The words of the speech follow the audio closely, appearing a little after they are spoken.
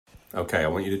Okay, I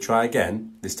want you to try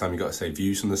again. This time you've got to say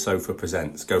Views from the Sofa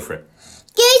presents. Go for it.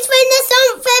 Views from the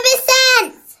Sofa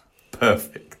presents.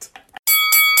 Perfect.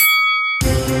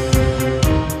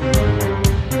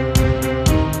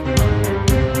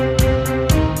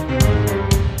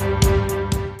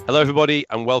 Hello everybody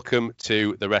and welcome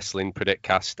to the Wrestling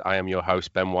Predictcast. I am your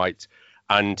host Ben White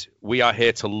and we are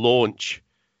here to launch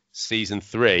Season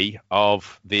 3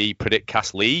 of the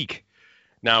Predictcast League.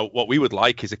 Now, what we would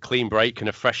like is a clean break and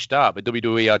a fresh start, but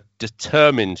WWE are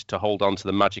determined to hold on to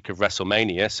the magic of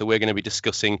WrestleMania, so we're going to be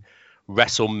discussing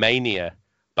WrestleMania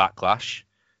Backlash,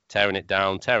 tearing it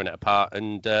down, tearing it apart,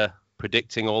 and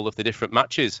predicting all of the different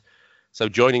matches. So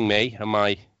joining me are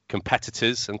my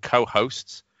competitors and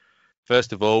co-hosts.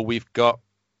 First of all, we've got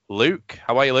Luke.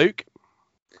 How are you, Luke?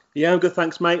 Yeah, I'm good,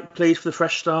 thanks, mate. Pleased for the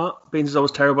fresh start, being as I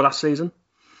was terrible last season.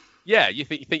 Yeah, you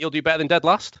think you'll do better than dead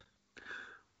last?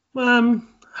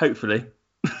 Hopefully.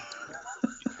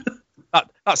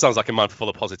 That sounds like a man full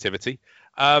of positivity.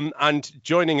 And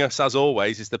joining us, as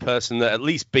always, is the person that at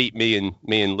least beat me and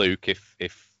Luke,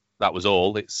 if that was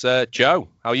all. It's Joe.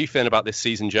 How are you feeling about this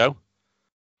season, Joe?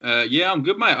 Yeah, I'm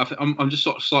good, mate. I'm just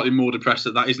sort of slightly more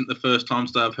depressed that isn't the first time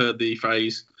today I've heard the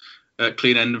phrase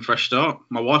clean end and fresh start.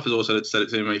 My wife has also said it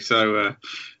to me, so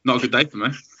not a good day for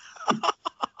me.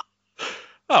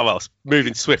 Oh, well,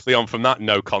 moving swiftly on from that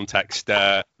no context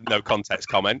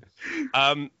comment.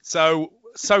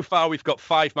 So far, we've got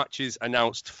 5 matches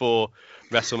announced for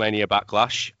WrestleMania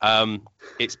Backlash.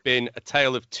 It's been a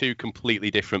tale of 2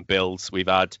 completely different builds. We've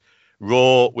had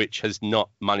Raw, which has not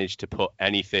managed to put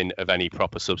anything of any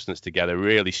proper substance together,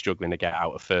 really struggling to get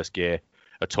out of first gear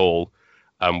at all,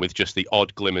 with just the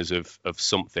odd glimmers of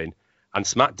something. And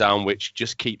SmackDown, which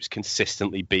just keeps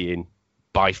consistently being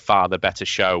by far the better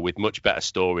show with much better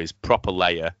stories, proper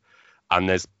layer, and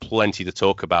there's plenty to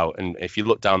talk about. And if you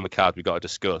look down the card we've got to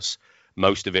discuss,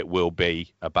 most of it will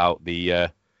be about the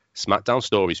SmackDown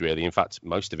stories, really. In fact,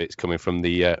 most of it's coming from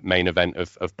the main event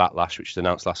of Backlash, which was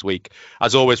announced last week.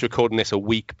 As always, recording this a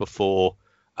week before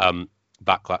WrestleMania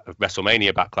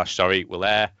Backlash, will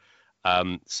air.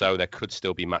 So there could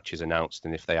still be matches announced,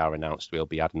 and if they are announced, we'll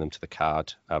be adding them to the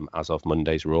card as of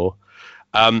Monday's Raw.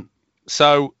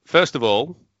 So, first of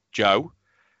all, Joe,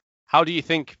 how do you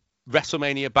think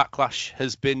WrestleMania Backlash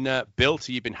has been built?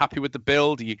 Have you been happy with the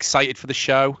build? Are you excited for the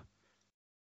show?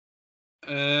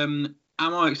 Am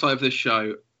I excited for this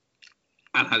show?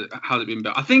 And how's it been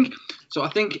built? I think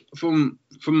from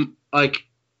like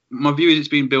my view is it's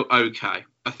been built okay.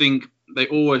 I think they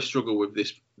always struggle with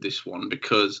this one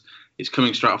because it's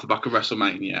coming straight off the back of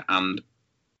WrestleMania, and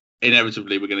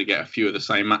inevitably we're going to get a few of the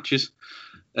same matches.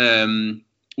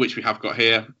 Which we have got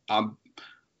here. I'm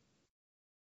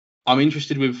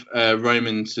interested with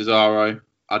Roman Cesaro.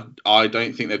 I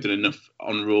don't think they've done enough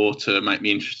on Raw to make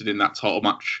me interested in that title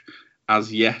match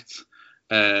as yet.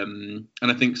 And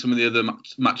I think some of the other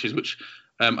matches, which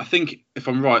I think, if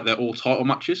I'm right, they're all title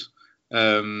matches.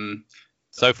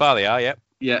 So far they are, yeah.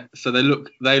 Yeah. So they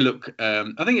look.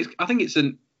 I'm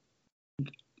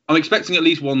expecting at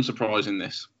least one surprise in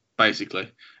this,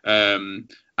 basically.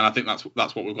 And I think that's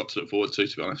what we've got to look forward to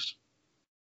be honest.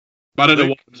 But I don't know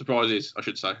what the surprise is, I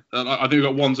should say. I think we've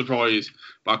got one surprise,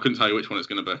 but I couldn't tell you which one it's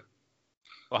going to be.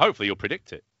 Well, hopefully you'll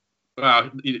predict it.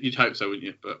 Well, you'd hope so, wouldn't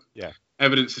you? But yeah,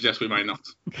 evidence suggests we may not.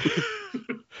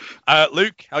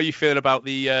 Luke, how are you feeling about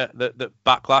the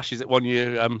Backlash? Is it one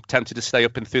you're tempted to stay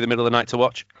up and through the middle of the night to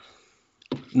watch?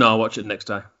 No, I'll watch it next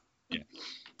day. Yeah,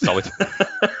 solid.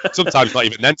 Sometimes not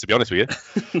even then, to be honest with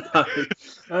you.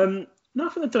 No, I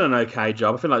think they've done an okay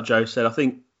job. I feel like Joe said. I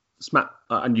think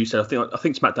and you said. I think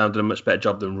SmackDown did a much better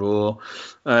job than Raw.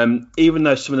 Even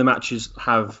though some of the matches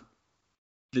have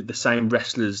the same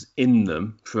wrestlers in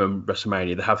them from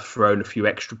WrestleMania, they have thrown a few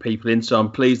extra people in. So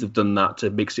I'm pleased they've done that to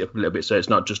mix it up a little bit, so it's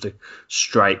not just a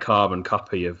straight carbon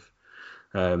copy of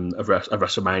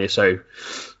WrestleMania. So,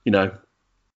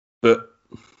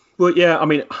 but yeah, I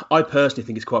mean, I personally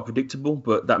think it's quite predictable,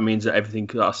 but that means that everything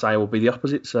that I say will be the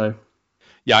opposite. So.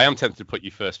 Yeah, I am tempted to put you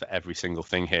first for every single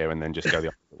thing here and then just go the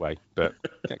opposite way. But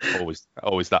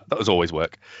always that does always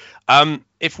work.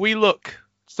 If we look,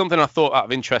 something I thought out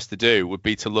of interest to do would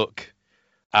be to look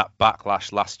at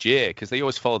Backlash last year, because they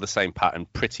always follow the same pattern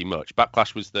pretty much.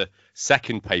 Backlash was the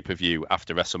second pay-per-view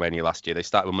after WrestleMania last year. They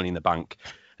started with Money in the Bank.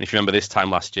 And if you remember, this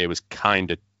time last year was kind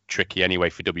of tricky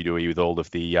anyway for WWE with all of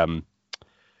the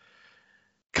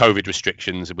COVID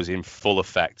restrictions. It was in full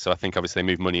effect. So I think obviously they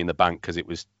moved Money in the Bank because it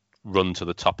was run to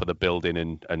the top of the building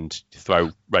and throw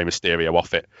Rey Mysterio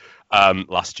off it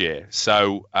last year.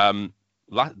 So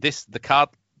the card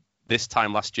this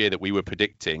time last year that we were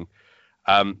predicting,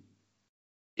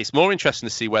 it's more interesting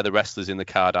to see where the wrestlers in the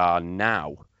card are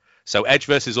now. So Edge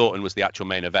versus Orton was the actual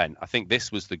main event. I think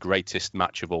this was the greatest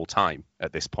match of all time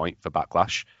at this point for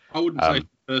Backlash. I wouldn't say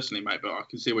personally, mate, but I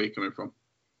can see where you're coming from.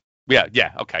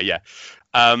 Yeah, okay, yeah.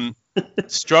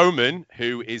 Strowman,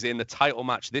 who is in the title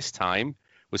match this time,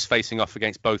 was facing off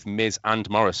against both Miz and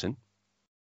Morrison.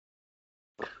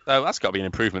 So that's got to be an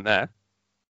improvement there.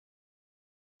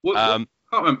 I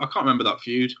can't remember that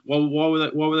feud. Why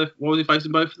was he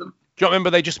facing both of them? Do you remember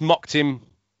they just mocked him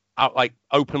out, like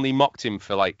openly mocked him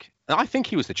for like? I think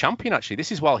he was the champion actually.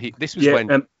 This was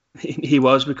when he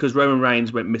was, because Roman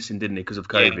Reigns went missing, didn't he, because of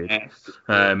COVID?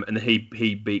 Yeah. And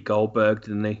he beat Goldberg,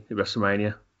 didn't he, at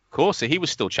WrestleMania? Of course, so he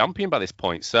was still champion by this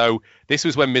point. So this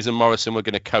was when Miz and Morrison were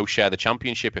going to co-share the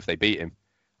championship if they beat him,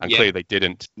 and clearly they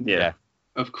didn't. Yeah.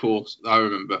 Of course, I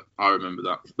remember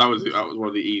that. That was one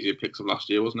of the easier picks of last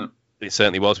year, wasn't it? It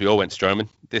certainly was. We all went Strowman.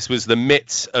 This was the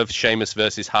midst of Sheamus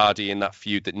versus Hardy in that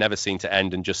feud that never seemed to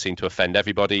end and just seemed to offend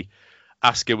everybody.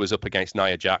 Asuka was up against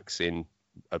Nia Jax in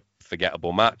a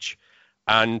forgettable match.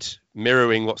 And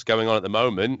mirroring what's going on at the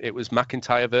moment, it was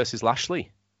McIntyre versus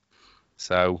Lashley.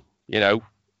 So,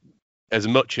 as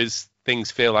much as things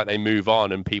feel like they move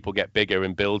on and people get bigger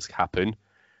and builds happen,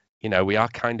 we are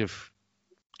kind of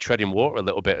treading water a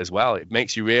little bit as well. It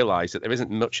makes you realise that there isn't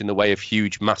much in the way of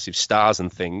huge, massive stars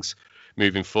and things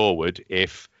moving forward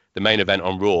if the main event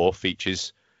on Raw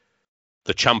features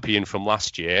the champion from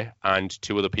last year and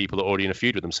two other people that are already in a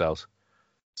feud with themselves.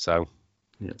 So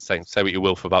say what you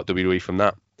will about WWE from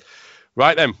that.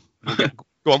 Right then,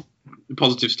 go on.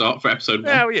 Positive start for episode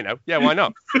 1. Yeah, why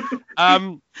not?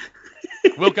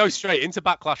 We'll go straight into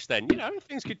Backlash then.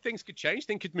 Things could change,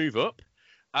 things could move up.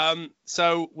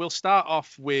 So we'll start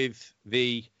off with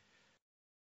the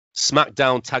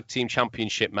SmackDown Tag Team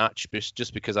Championship match,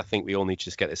 just because I think we all need to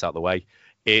just get this out of the way.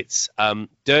 It's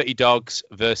Dirty Dogs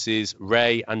versus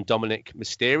Rey and Dominic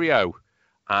Mysterio.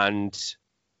 And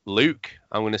Luke,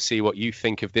 I'm going to see what you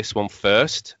think of this one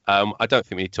first. I don't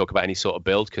think we need to talk about any sort of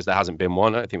build because there hasn't been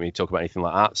one. I don't think we need to talk about anything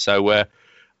like that. So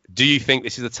do you think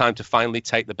this is the time to finally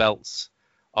take the belts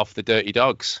off the Dirty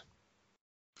Dogs?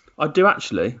 I do,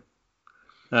 actually.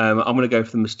 I'm going to go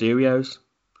for the Mysterios.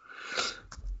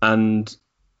 And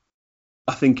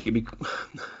I think it'd be...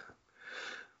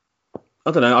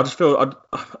 I don't know. I just feel...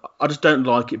 I just don't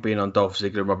like it being on Dolph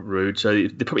Ziggler and Robert Roode. So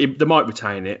they might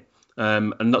retain it.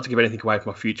 And not to give anything away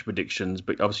from my future predictions,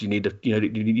 but obviously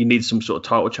you need some sort of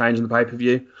title change in the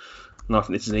pay-per-view. And I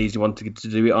think this is an easy one to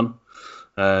do it on.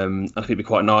 I think it'd be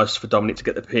quite nice for Dominic to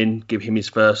get the pin, give him his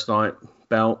first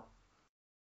belt.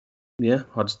 Yeah,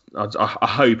 I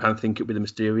hope and think it'll be the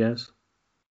Mysterios.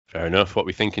 Fair enough. What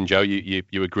we thinking, Joe?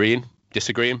 You agreeing?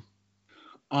 Disagreeing?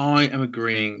 I am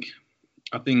agreeing.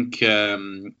 I think. I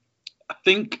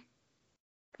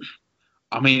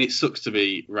mean, it sucks to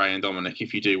be Rey and Dominic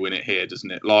if you do win it here,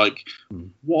 doesn't it? Like,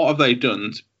 what have they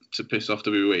done to piss off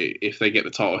WWE if they get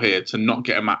the title here to not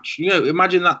get a match?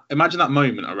 Imagine that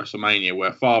moment at WrestleMania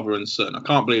where father and son. I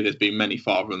can't believe there's been many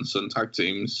father and son tag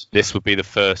teams. This would be the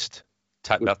first.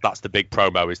 That's the big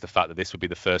promo, is the fact that this would be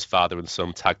the first father and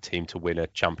son tag team to win a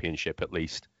championship, at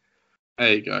least.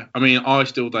 There you go. I mean, I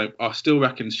still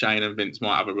reckon Shane and Vince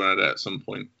might have a run at it at some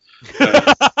point.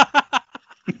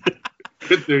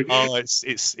 Oh,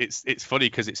 it's funny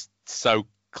because it's so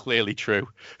clearly true.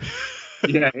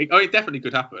 Yeah, it definitely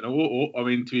could happen. I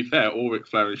mean, to be fair, or Ric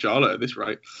Flair and Charlotte at this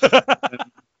rate. God,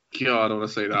 I don't want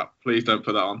to see that. Please don't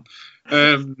put that on.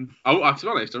 To be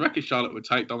honest, I reckon Charlotte would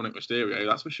take Dominic Mysterio.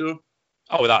 That's for sure.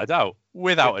 Oh, without a doubt.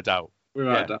 Without a doubt.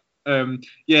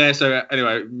 So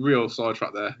anyway, real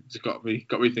sidetrack there. Just got me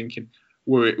thinking.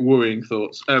 Worrying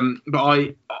thoughts.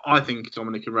 But I think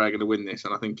Dominic and Rey are going to win this,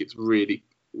 and I think it's really,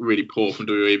 really poor from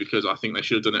WWE because I think they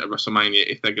should have done it at WrestleMania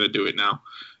if they're going to do it now.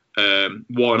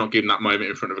 Why not give them that moment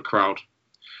in front of a crowd?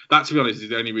 That, to be honest, is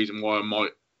the only reason why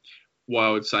I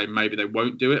would say maybe they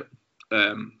won't do it.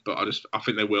 But I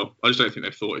think they will. I just don't think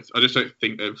they've thought it. I just don't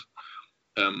think they've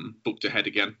booked ahead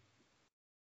again.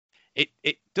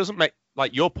 It doesn't make,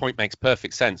 like, your point makes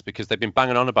perfect sense because they've been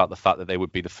banging on about the fact that they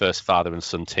would be the first father and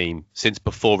son team since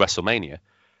before WrestleMania.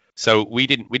 So we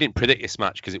didn't predict this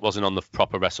match because it wasn't on the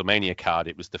proper WrestleMania card.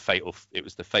 It was the fatal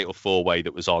 4-way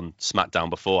that was on SmackDown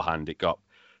beforehand. It got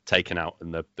taken out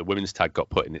and the women's tag got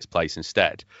put in its place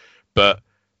instead. But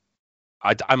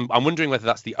I'm wondering whether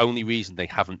that's the only reason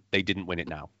they didn't win it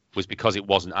now, was because it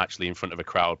wasn't actually in front of a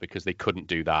crowd, because they couldn't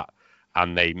do that,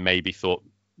 and they maybe thought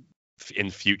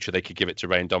in future they could give it to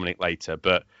Rey and Dominic later.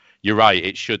 But you're right,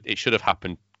 it should have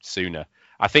happened sooner.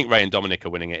 I think Rey and Dominic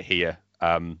are winning it here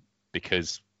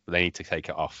because they need to take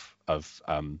it off of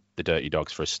the Dirty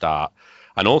Dogs for a start,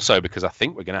 and also because I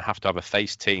think we're going to have a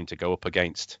face team to go up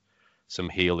against some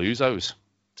heel Usos.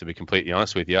 To be completely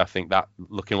honest with you, I think that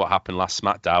looking what happened last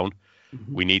SmackDown,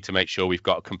 we need to make sure we've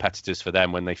got competitors for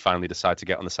them when they finally decide to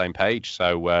get on the same page.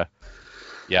 So,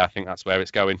 yeah, I think that's where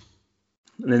it's going.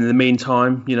 And then in the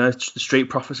meantime, the Street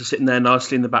Profits are sitting there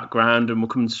nicely in the background, and we'll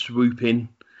come and swoop in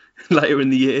later in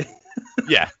the year.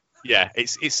 Yeah.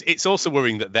 It's also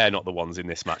worrying that they're not the ones in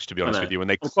this match, to be honest with you, when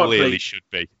they clearly should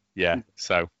be. Yeah.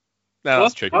 So, no,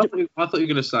 that's true. I thought you were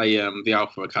going to say the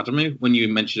Alpha Academy when you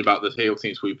mentioned about the heel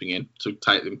team swooping in to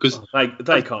take them, because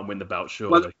they can't win the belt,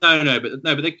 surely. Well,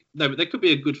 but they could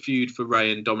be a good feud for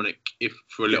Ray and Dominic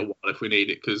for a little while if we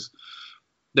need it, because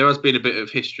there has been a bit of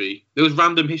history. There was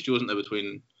random history, wasn't there,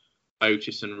 between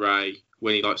Otis and Ray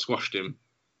when he squashed him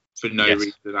for no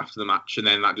reason after the match, and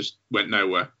then that just went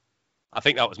nowhere. I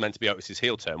think that was meant to be Otis's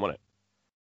heel turn, wasn't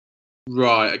it?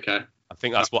 Right. Okay. I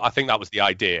think that was the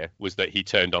idea, was that he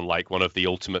turned on one of the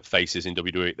ultimate faces in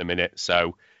WWE at the minute.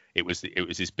 So it was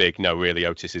this big, no, really,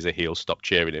 Otis is a heel, stop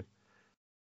cheering him.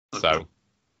 Okay. So,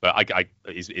 but I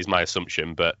is my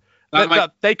assumption, but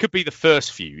they could be the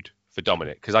first feud for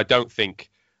Dominic, because I don't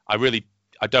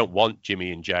want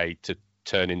Jimmy and Jay to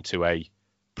turn into a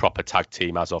proper tag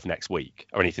team as of next week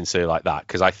or anything silly like that,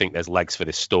 because I think there's legs for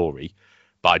this story.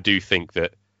 But I do think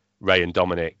that Ray and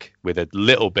Dominic with a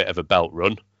little bit of a belt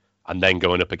run and then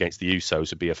going up against the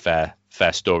Usos would be a fair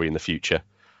story in the future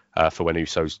for when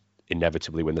Usos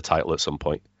inevitably win the title at some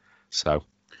point. So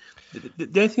the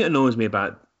only thing that annoys me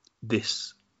about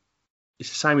this, it's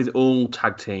the same with all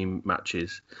tag team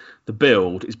matches. The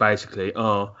build is basically,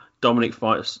 Dominic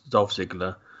fights Dolph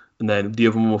Ziggler, and then the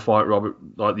other one will fight Robert,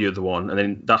 like the other one, and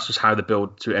then that's just how they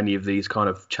build to any of these kind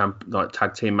of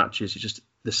tag team matches. It's just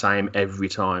the same every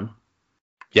time.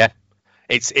 Yeah,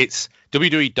 it's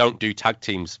WWE don't do tag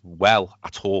teams well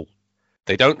at all.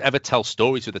 They don't ever tell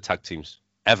stories with the tag teams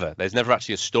ever. There's never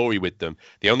actually a story with them.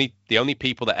 The only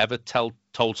people that ever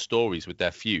told stories with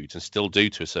their feuds, and still do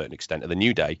to a certain extent, are the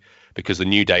New Day, because the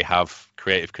New Day have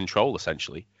creative control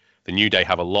essentially. The New Day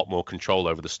have a lot more control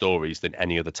over the stories than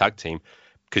any other tag team,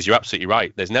 because you're absolutely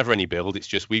right. There's never any build. It's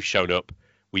just we've shown up,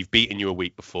 we've beaten you a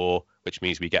week before, which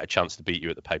means we get a chance to beat you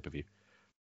at the pay-per-view.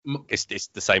 It's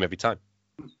the same every time.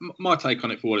 My take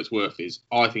on it, for what it's worth, is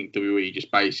I think WWE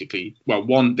just basically,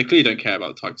 one, they clearly don't care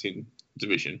about the tag team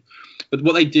division, but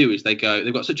what they do is they've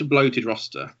got such a bloated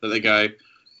roster that they go,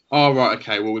 oh right,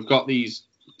 okay, well we've got these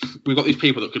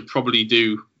people that could probably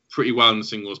do pretty well in the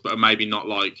singles, but are maybe not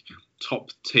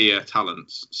top tier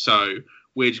talents, so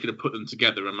we're just going to put them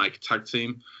together and make a tag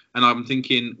team. And I'm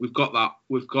thinking we've got that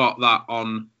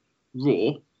on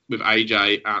Raw with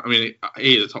AJ. I mean,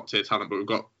 he is a top tier talent, but we've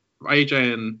got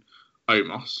AJ and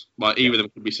Omos. Either of them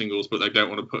could be singles, but they don't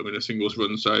want to put them in a singles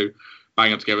run, so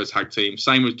bang them together as a tag team.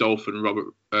 Same with Dolph and Robert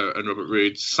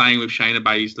Roode. Same with Shayna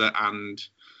Baszler and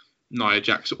Nia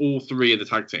Jax. All three of the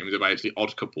tag teams are basically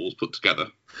odd couples put together.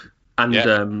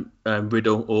 And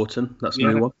Riddle Orton, that's the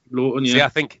new one. Orton, See, I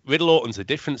think Riddle Orton's the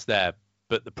difference there,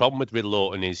 but the problem with Riddle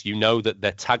Orton is that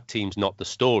their tag team's not the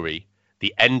story.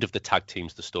 The end of the tag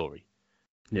team's the story.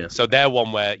 Yeah. So they're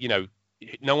one where,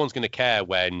 no one's going to care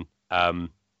when,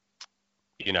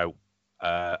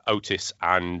 Otis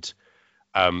and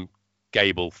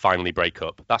Gable finally break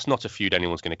up. That's not a feud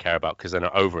anyone's going to care about because they're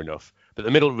not over enough. But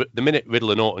the minute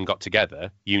Riddle and Orton got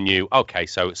together, you knew, okay,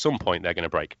 so at some point they're going to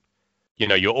break.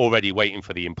 You're already waiting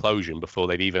for the implosion before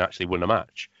they've even actually won a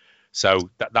match. So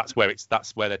that's where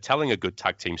they're telling a good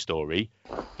tag team story,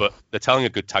 but they're telling a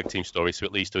good tag team story so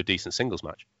it leads to a decent singles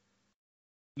match.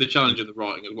 The challenge of the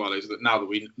writing as well is that now that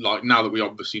we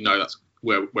obviously know that's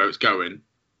where it's going,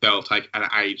 they'll take an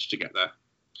age to get there.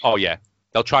 Oh yeah,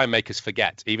 they'll try and make us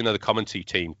forget, even though the commentary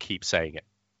team keeps saying it.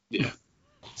 Yeah.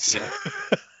 To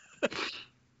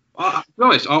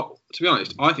be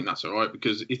honest, I think that's all right,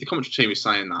 because if the commentary team is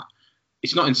saying that,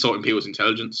 it's not insulting people's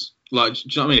intelligence. Do you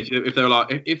know what I mean? If they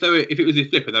were if it was this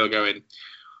flip and they were going,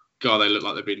 God, they look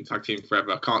like they've been tag team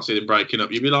forever, I can't see them breaking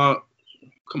up, you'd be like,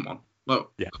 come on. What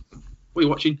are you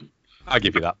watching? I'll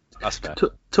give you that. That's fair.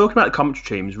 Talking about the commentary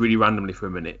teams really randomly for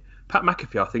a minute, Pat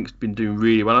McAfee, I think, has been doing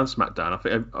really well on SmackDown.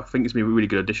 I think it's been a really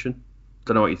good addition.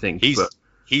 Don't know what you think.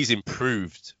 He's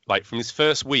improved, from his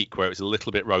first week where it was a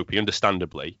little bit ropey,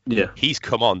 understandably. Yeah. He's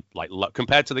come on,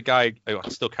 compared to the guy, I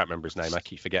still can't remember his name, I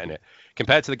keep forgetting it.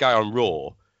 Compared to the guy on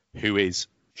Raw, who is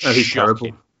he's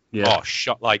terrible. Yeah. Oh,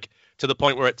 to the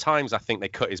point where at times I think they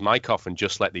cut his mic off and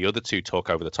just let the other two talk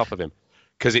over the top of him.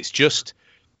 Because it's just,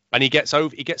 and he gets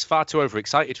far too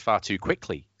overexcited far too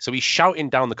quickly. So he's shouting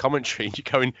down the commentary and you're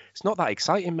going, it's not that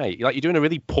exciting, mate. You're doing a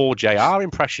really poor JR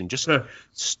impression. Just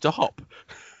stop.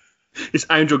 It's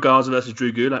Angel Garza versus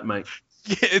Drew Gulak, mate.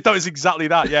 Yeah, that was exactly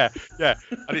that. Yeah, yeah.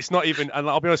 And it's not even. And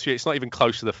I'll be honest with you, it's not even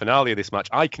close to the finale of this match.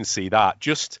 I can see that.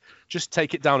 Just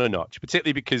take it down a notch,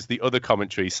 particularly because the other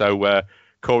commentary. So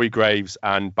Corey Graves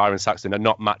and Byron Saxton are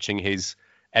not matching his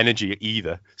energy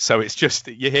either. So it's just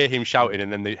you hear him shouting,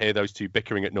 and then you hear those two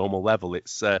bickering at normal level.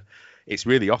 It's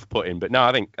really off-putting. But no,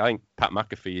 I think Pat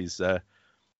McAfee is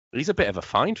he's a bit of a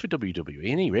find for WWE,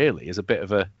 and he really is a bit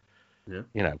of a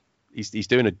he's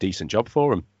doing a decent job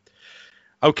for him.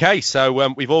 Okay, so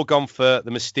we've all gone for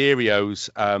the Mysterios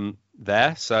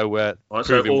there. So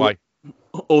proving why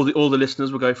all the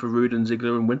listeners will go for Rude and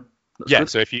Ziggler and win. That's good.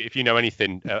 So if you know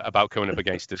anything about coming up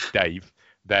against Dave,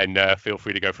 then feel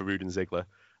free to go for Rude and Ziggler.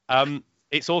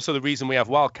 It's also the reason we have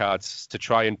wildcards to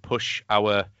try and push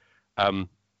our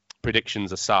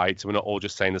predictions aside, so we're not all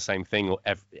just saying the same thing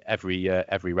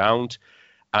every round.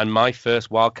 And my first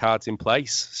wildcard's in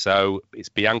place, so it's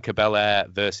Bianca Belair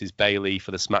versus Bayley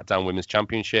for the SmackDown Women's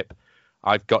Championship.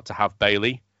 I've got to have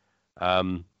Bayley,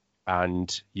 and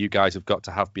you guys have got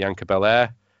to have Bianca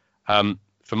Belair. From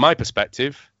my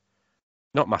perspective,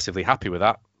 not massively happy with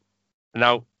that.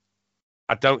 Now,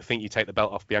 I don't think you take the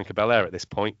belt off Bianca Belair at this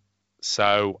point,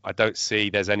 so I don't see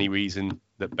there's any reason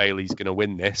that Bayley's going to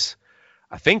win this.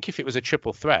 I think if it was a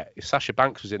triple threat, if Sasha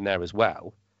Banks was in there as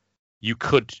well, you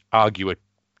could argue a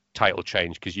title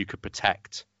change because you could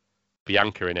protect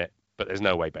Bianca in it, but there's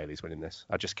no way Bayley's winning this.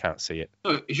 I just can't see it.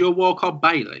 Oh, is your wildcard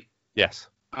Bayley? Yes.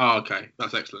 Oh, okay.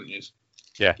 That's excellent news.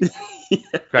 Yeah.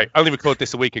 Great. I only recorded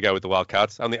this a week ago with the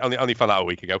wildcards. Only found out a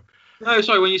week ago. No,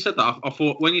 sorry. When you said that, I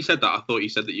thought you said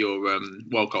that your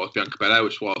wildcard was Bianca Belair,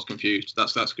 which is why I was confused.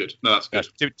 That's good. No, that's good.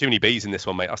 Yeah, too many B's in this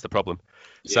one, mate. That's the problem.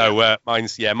 Yeah. So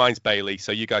mine's Bayley.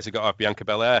 So you guys have got to have Bianca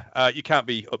Belair. You can't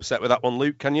be upset with that one,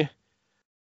 Luke, can you?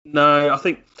 No, I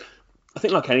think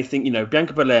like anything,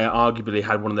 Bianca Belair arguably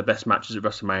had one of the best matches at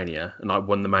WrestleMania and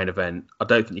won the main event. I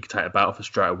don't think you can take the belt off her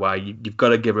straight away. You've got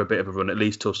to give her a bit of a run, at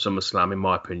least till SummerSlam, in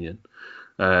my opinion.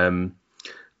 And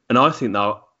I think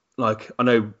that, I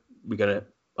know I'm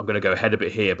going to go ahead a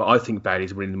bit here, but I think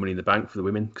Bayley's winning the Money in the Bank for the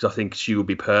women because I think she will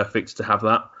be perfect to have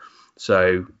that.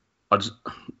 So I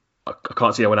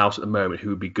can't see anyone else at the moment who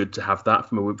would be good to have that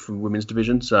from the women's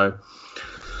division. So.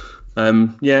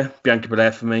 Bianca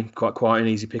Belair for me, quite an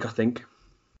easy pick, I think.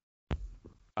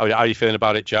 How are you feeling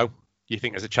about it, Joe? Do you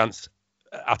think there's a chance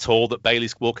at all that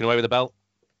Bayley's walking away with the belt?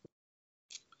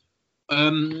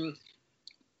 I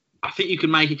think you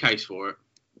can make a case for it.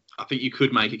 I think you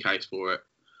could make a case for it,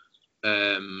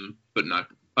 but no,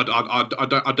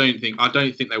 I don't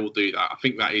think they will do that. I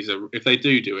think that is if they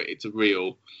do it, it's a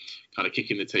real kind of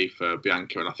kick in the teeth for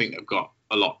Bianca, and I think they've got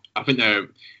a lot. I think they're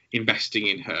investing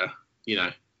in her,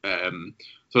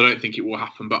 so I don't think it will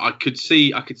happen. But I could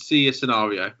see a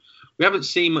scenario. We haven't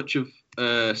seen much of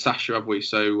Sasha, have we?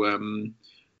 So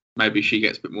maybe she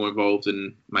gets a bit more involved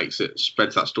and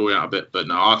spreads that story out a bit. But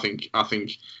no, I think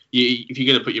if you're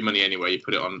going to put your money anywhere, you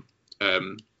put it on.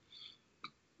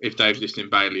 If Dave's listening,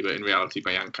 Bayley, but in reality,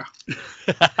 Bianca.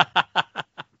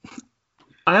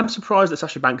 I am surprised that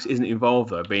Sasha Banks isn't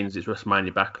involved though, being as it's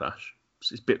WrestleMania Backlash.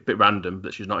 It's a bit random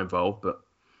that she's not involved, but.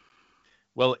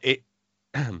 Well,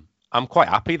 I'm quite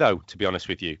happy though, to be honest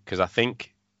with you, because I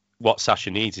think what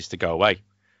Sasha needs is to go away.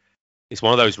 It's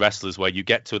one of those wrestlers where you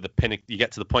get to the pinnacle, you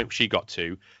get to the point she got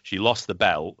to, she lost the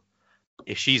belt.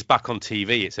 If she's back on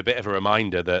TV, it's a bit of a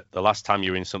reminder that the last time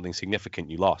you were in something significant,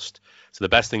 you lost. So the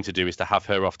best thing to do is to have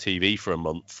her off TV for a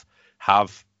month,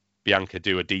 have Bianca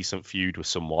do a decent feud with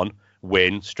someone,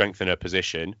 win, strengthen her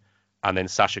position, and then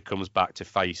Sasha comes back to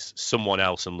face someone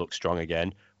else and look strong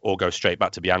again, or go straight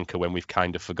back to Bianca when we've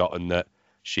kind of forgotten that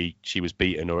she was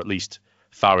beaten, or at least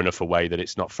far enough away that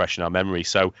it's not fresh in our memory.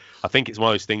 So I think it's one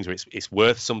of those things where it's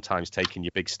worth sometimes taking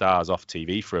your big stars off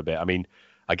TV for a bit. I mean,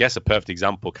 I guess a perfect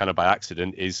example, kind of by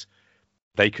accident, is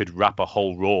they could wrap a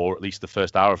whole Raw, or at least the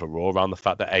first hour of a Raw, around the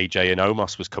fact that AJ and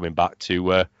Omos was coming back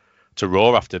to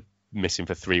Raw after missing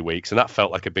for 3 weeks, and that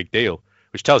felt like a big deal,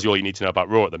 which tells you all you need to know about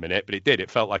Raw at the minute. But it did. It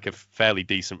felt like a fairly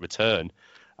decent return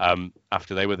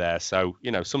after they were there. So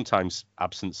sometimes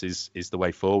absence is the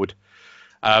way forward.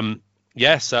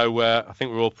 So I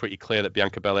think we're all pretty clear that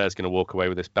Bianca Belair is going to walk away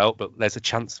with this belt, but there's a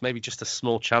chance, maybe just a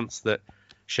small chance, that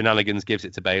Shenanigans gives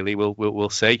it to Bayley. We'll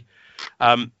see.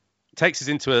 Takes us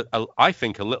into I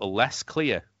think a little less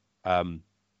clear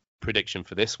prediction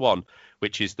for this one,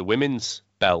 which is the women's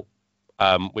belt,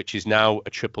 which is now a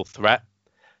triple threat.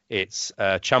 It's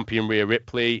champion Rhea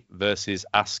Ripley versus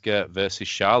Asuka versus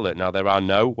Charlotte. Now, there are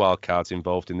no wildcards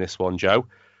involved in this one, Joe,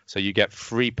 so you get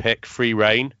free pick, free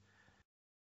reign.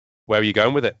 Where are you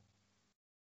going with it?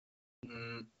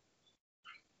 I'm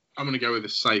going to go with a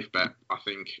safe bet, I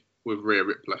think, with Rhea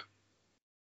Ripley.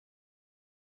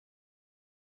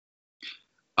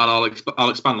 I'll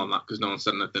expand on that because no one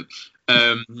said anything.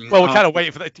 Well, we're kind of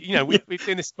waiting for that. You know, we've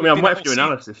doing this. I mean, I'm waiting for your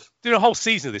analysis. Doing a whole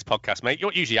season of this podcast, mate.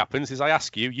 What usually happens is I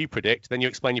ask you, you predict, then you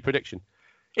explain your prediction.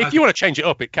 If you want to change it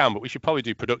up, it can, but we should probably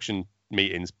do production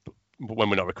meetings when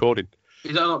we're not recording.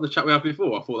 Is that not the chat we had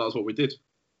before? I thought that was what we did.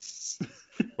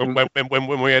 when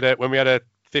we had a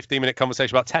 15-minute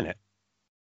conversation about Tenet.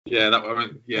 Yeah,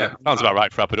 Sounds about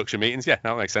right for our production meetings. Yeah,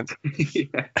 that makes sense.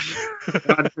 Yeah.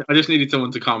 I just needed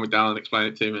someone to calm me down and explain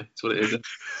it to me. That's what it is.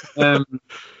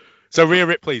 So Rhea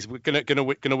Ripley's gonna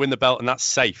win the belt, and that's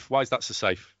safe. Why is that so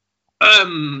safe?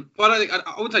 Well,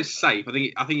 I wouldn't say safe. I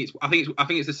think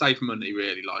it's a safe money,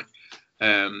 really. Like,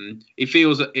 it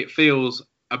feels a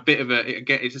bit of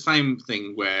it's the same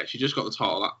thing where she just got the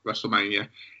title at WrestleMania.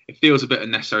 It feels a bit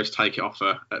unnecessary to take it off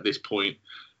her at this point.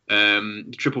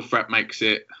 The triple threat makes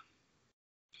it.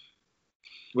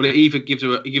 Well, it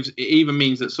either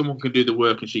means that someone can do the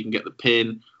work and she can get the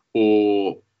pin,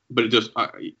 but it does.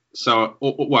 Or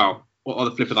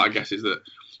the flip of that, I guess, is that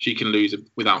she can lose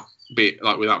without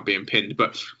being pinned.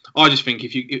 But I just think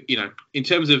if you know, in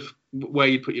terms of where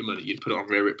you'd put your money, you'd put it on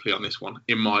Rhea Ripley on this one,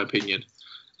 in my opinion.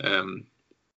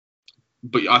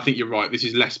 But I think you're right. This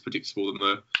is less predictable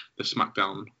than the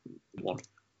SmackDown one.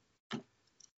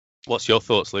 What's your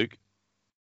thoughts, Luke?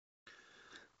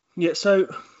 Yeah,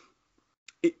 so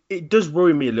it does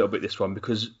worry me a little bit, this one,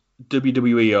 because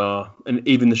WWE are, and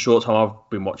even the short time I've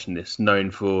been watching this, known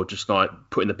for just like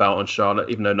putting the belt on Charlotte,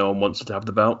 even though no one wants her to have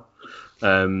the belt.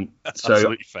 That's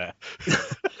absolutely fair.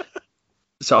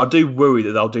 So I do worry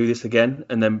that they'll do this again,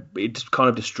 and then it just kind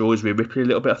of destroys Rhea Ripley a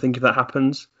little bit, I think, if that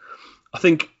happens. I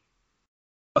think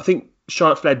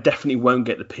Charlotte Flair definitely won't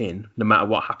get the pin, no matter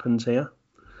what happens here.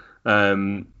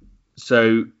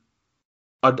 So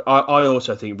I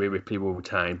also think Rhea Ripley will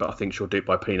retain, but I think she'll do it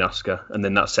by pinning Asuka, and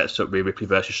then that sets up Rhea Ripley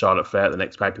versus Charlotte Flair at the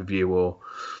next pay-per-view or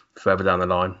further down the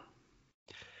line.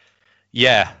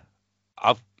 Yeah,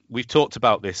 we've talked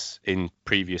about this in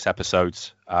previous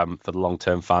episodes. For the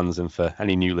long-term fans and for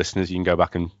any new listeners, you can go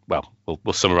back and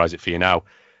we'll summarise it for you now.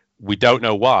 We don't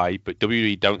know why, but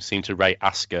WWE don't seem to rate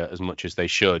Asuka as much as they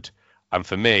should. And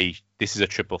for me, this is a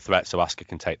triple threat, so Asuka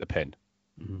can take the pin.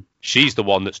 Mm-hmm. She's the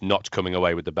one that's not coming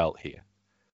away with the belt here.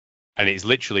 And it's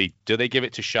literally, do they give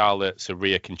it to Charlotte so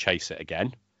Rhea can chase it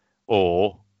again?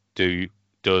 Or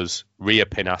does Rhea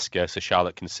pin Asuka so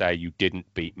Charlotte can say, you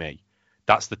didn't beat me?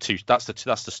 That's the two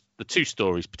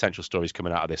stories, potential stories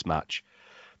coming out of this match.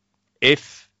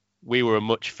 If we were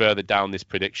much further down this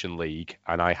prediction league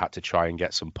and I had to try and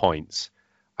get some points,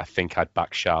 I think I'd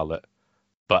back Charlotte.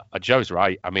 But Joe's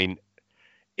right. I mean,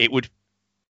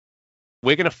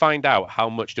 we're going to find out how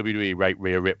much WWE rate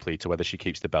Rhea Ripley to whether she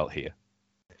keeps the belt here.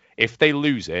 If they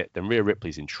lose it, then Rhea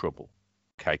Ripley's in trouble.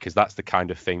 Okay, because that's the kind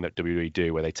of thing that WWE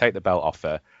do, where they take the belt off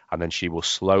her and then she will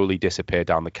slowly disappear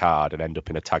down the card and end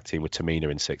up in a tag team with Tamina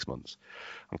in 6 months.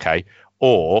 Okay,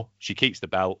 or she keeps the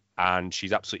belt and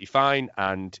she's absolutely fine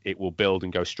and it will build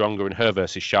and go stronger, and her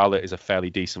versus Charlotte is a fairly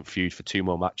decent feud for 2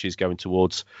 more matches going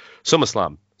towards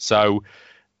SummerSlam. So,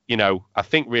 you know, I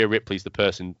think Rhea Ripley's the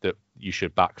person that you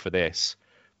should back for this,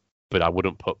 but I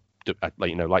wouldn't put,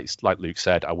 like Luke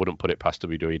said, I wouldn't put it past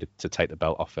WWE to take the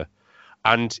belt off her.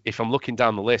 And if I'm looking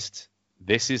down the list,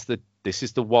 this is the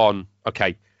one.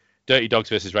 Okay, Dirty Dogs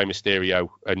versus Rey Mysterio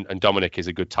and Dominic is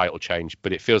a good title change,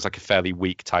 but it feels like a fairly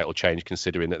weak title change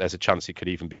considering that there's a chance it could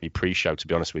even be pre-show, to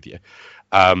be honest with you.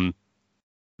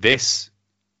 This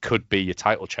could be your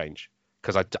title change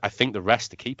because I think the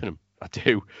rest are keeping them. I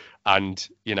do. And,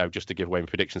 you know, just to give away my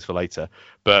predictions for later,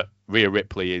 but Rhea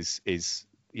Ripley is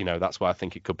that's why I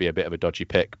think it could be a bit of a dodgy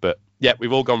pick. But yeah,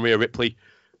 we've all gone Rhea Ripley.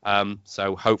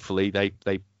 So hopefully they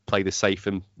play the safe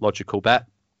and logical bet.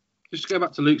 Just to go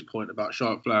back to Luke's point about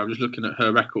Charlotte Flair, I'm just looking at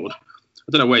her record. I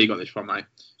don't know where you got this from, mate.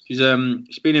 She's been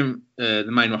in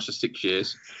the main roster 6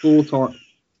 years,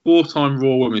 four-time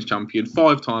Raw Women's Champion,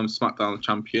 5 times SmackDown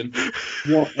Champion,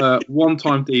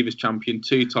 1-time Divas Champion,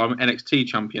 2-time NXT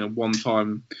Champion, and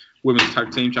 1-time Women's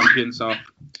Tag Team Champion. So I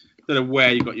don't know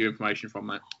where you got your information from,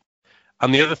 mate.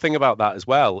 And the other thing about that as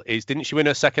well is, didn't she win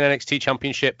her second NXT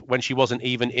championship when she wasn't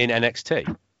even in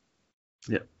NXT?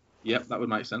 Yeah. Yep, that would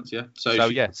make sense, yeah. So I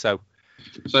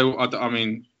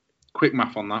mean, quick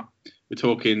math on that. We're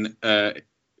talking,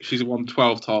 she's won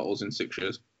 12 titles in 6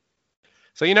 years.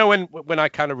 So, you know, when I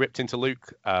kind of ripped into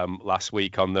Luke last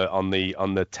week on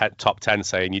the top 10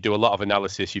 saying you do a lot of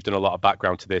analysis, you've done a lot of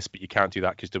background to this, but you can't do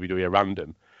that because WWE are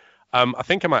random. I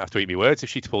think I might have to eat my words if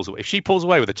she pulls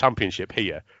away with a championship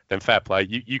here, then fair play.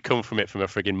 You come from it from a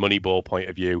frigging Moneyball point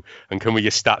of view and come with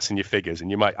your stats and your figures,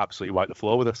 and you might absolutely wipe the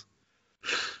floor with us.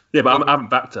 Yeah, but I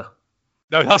haven't backed her.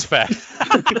 No, that's fair.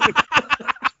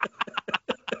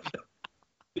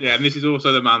 Yeah, and this is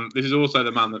also the man. This is also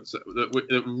the man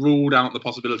that ruled out the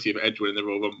possibility of Edge winning the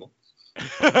Royal Rumble.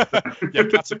 Yeah,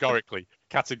 categorically.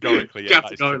 Yeah, Categorically. No,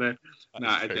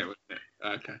 Edge didn't win it.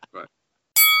 Okay, right.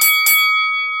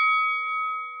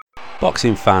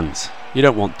 Boxing fans, you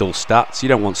don't want dull stats, you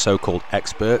don't want so-called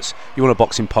experts, you want a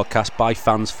boxing podcast by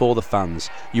fans for the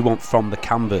fans. You want From the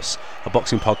Canvas, a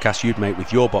boxing podcast you'd make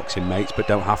with your boxing mates but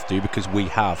don't have to because we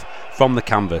have. From the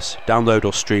Canvas, download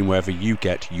or stream wherever you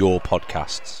get your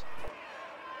podcasts.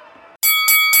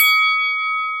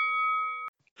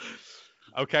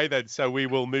 Okay then, so we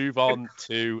will move on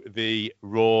to the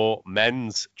Raw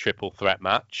men's triple threat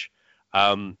match.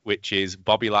 Which is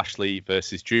Bobby Lashley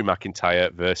versus Drew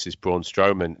McIntyre versus Braun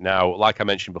Strowman. Now, like I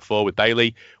mentioned before with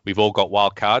Bailey, we've all got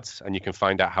wild cards, and you can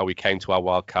find out how we came to our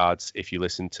wild cards if you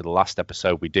listen to the last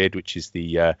episode we did, which is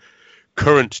the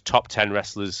current top 10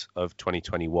 wrestlers of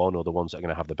 2021, or the ones that are going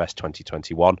to have the best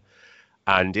 2021.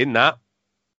 And in that,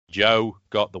 Joe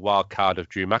got the wild card of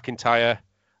Drew McIntyre,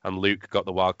 and Luke got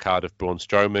the wild card of Braun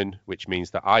Strowman, which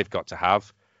means that I've got to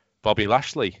have Bobby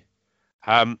Lashley.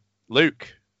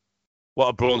 Luke, what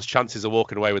are Braun's chances of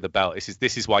walking away with the belt?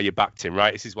 This is why you backed him,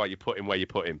 right? This is why you put him where you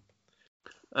put him.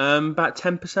 About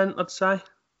 10%, I'd say.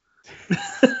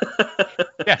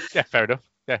 yeah, fair enough.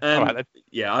 Yeah, all right then.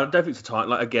 Yeah, I don't think it's a tight.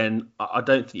 Like again, I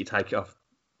don't think you take it off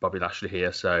Bobby Lashley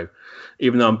here. So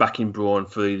even though I'm backing Braun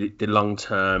for the long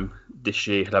term this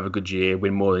year, he'll have a good year,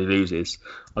 win more than he loses.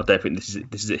 I don't think this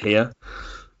is it here.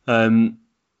 I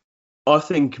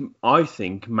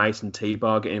think Mason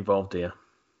T-Bar get involved here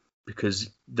because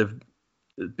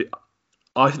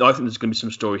I think there's going to be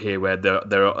some story here where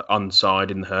they're on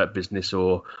side in the Hurt Business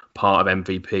or part of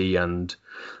MVP and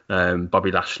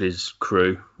Bobby Lashley's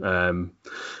crew. And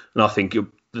I think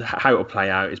how it'll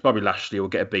play out is Bobby Lashley will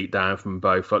get a beat down from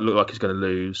both. Look like he's going to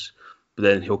lose, but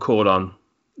then he'll call on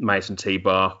Mason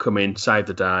T-Bar, come in, save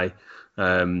the day,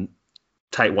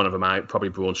 take one of them out, probably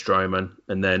Braun Strowman,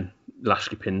 and then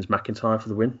Lashley pins McIntyre for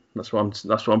the win. That's what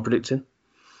I'm predicting.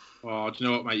 Oh, do you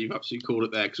know what, mate? You've absolutely called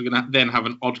it there, because we're going to then have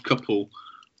an odd couple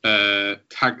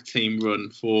tag team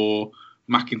run for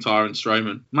McIntyre and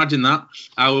Strowman. Imagine that.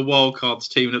 Our wildcards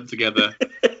teaming up together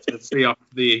to see off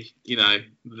the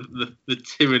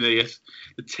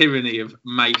tyranny of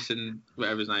Mason,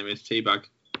 whatever his name is, T-Bag.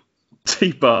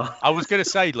 T-Bar. I was going to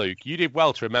say, Luke, you did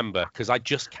well to remember, because I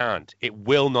just can't. It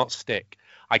will not stick.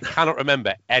 I cannot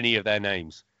remember any of their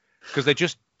names, because they're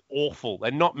just awful.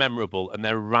 They're not memorable, and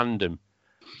they're random.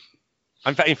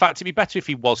 In fact, it'd be better if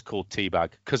he was called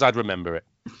Teabag, because I'd remember it.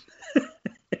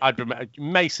 I'd remember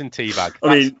Mason Teabag.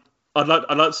 I mean, I'd like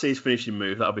to see his finishing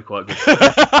move. That'll be quite good.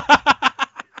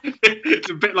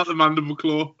 It's a bit like the mandible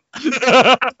claw.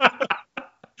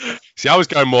 See, I was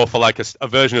going more for like a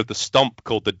version of the stomp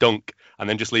called the dunk, and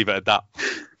then just leave it at that.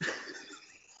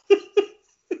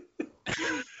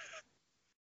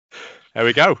 There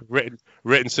we go.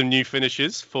 Written some new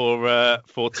finishes for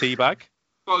Teabag.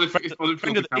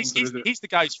 He's the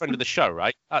guy who's friend of the show,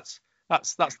 right? That's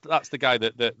the guy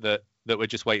that we're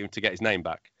just waiting to get his name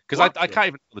back. Because I can't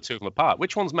even tell the two of them apart.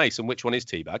 Which one's Mason? Which one is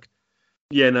Teabag?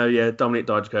 Yeah. Dominic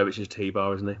Dijakovic is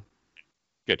T-Bar, isn't he?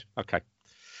 Good. Okay.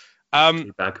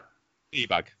 Teabag.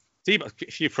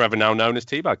 You're forever now known as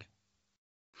Teabag.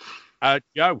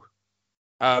 Joe,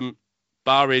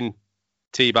 barring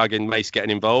Teabag and Mace getting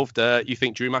involved, you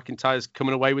think Drew McIntyre's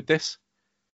coming away with this?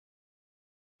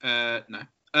 No.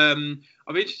 I'll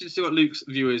be interested to see what Luke's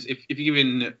view is. If you're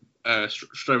giving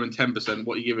Strowman 10%,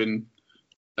 what are you giving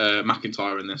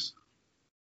McIntyre in this?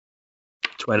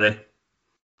 20.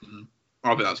 I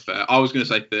think that's fair. I was going to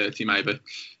say 30 maybe.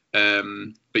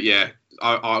 But yeah,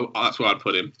 I that's where I'd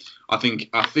put him. I think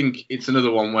it's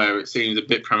another one where it seems a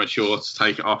bit premature to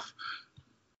take it off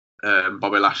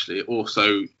Bobby Lashley.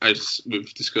 Also, as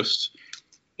we've discussed,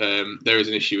 there is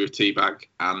an issue with Teabag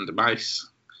and Mace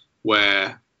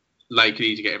where they could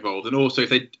easily get involved. And also, if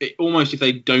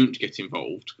they don't get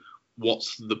involved,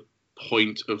 what's the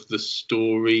point of the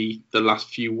story the last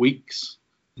few weeks?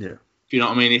 Yeah. Do you know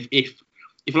what I mean?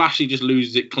 If Lashley just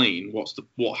loses it clean,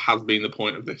 what has been the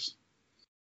point of this?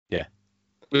 Yeah.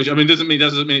 Which, I mean, doesn't mean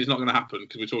it's not going to happen,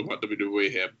 because we're talking about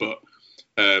WWE here, but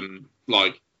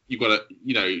you've got to,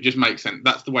 it just makes sense.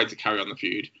 That's the way to carry on the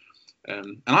feud.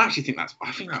 And I actually think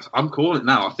I'm calling it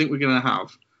now. I think we're going to have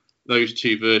those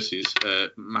two versus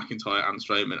McIntyre and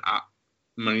Strowman at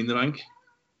Money in the Bank.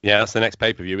 Yeah, that's the next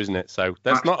pay-per-view, isn't it? So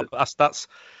that's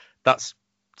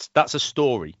a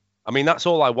story. I mean, that's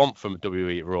all I want from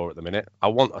WWE Raw at the minute. I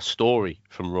want a story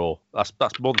from Raw. That's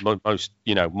more than most,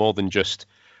 more than just,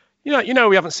 we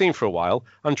haven't seen for a while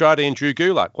Andrade and Drew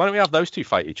Gulak. Why don't we have those two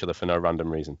fight each other for no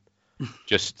random reason?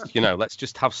 Just, let's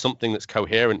just have something that's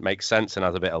coherent, makes sense, and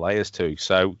has a bit of layers too.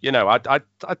 So,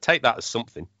 I'd take that as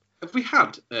something. Have we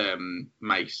had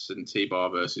Mace and T-Bar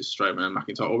versus Strowman and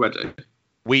McIntyre already?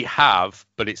 We have,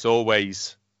 but it's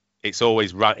always because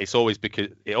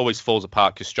it always falls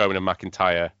apart because Strowman and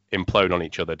McIntyre implode on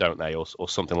each other, don't they? Or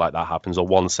something like that happens, or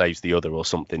one saves the other or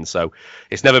something. So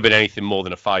it's never been anything more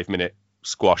than a 5-minute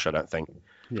squash, I don't think.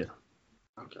 Yeah.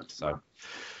 Okay. So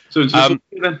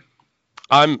then?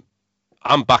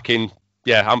 I'm backing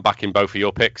both of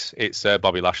your picks. It's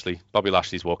Bobby Lashley. Bobby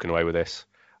Lashley's walking away with this.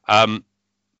 It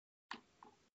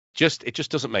just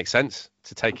doesn't make sense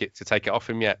to take it off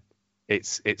him yet.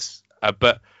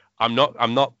 But I'm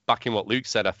not backing what Luke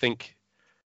said. I think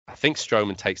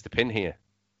Strowman takes the pin here.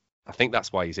 I think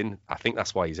that's why he's in. I think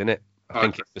it. I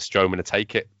think it's for Strowman to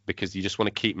take it because you just want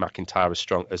to keep McIntyre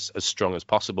as strong as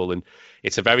possible, and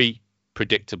it's a very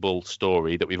predictable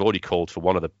story that we've already called for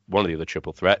one of the other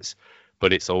triple threats.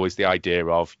 But it's always the idea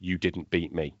of you didn't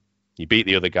beat me. You beat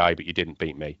the other guy, but you didn't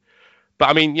beat me. But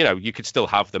I mean, you could still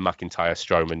have the McIntyre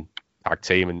Strowman tag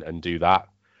team and do that.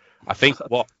 I think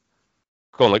what.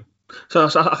 Go on, Luke. So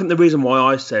I think the reason why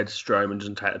I said Strowman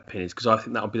doesn't take the pin is because I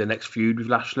think that'll be the next feud with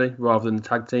Lashley rather than the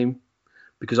tag team.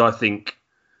 Because I think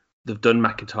they've done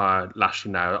McIntyre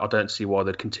Lashley now. I don't see why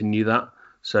they'd continue that.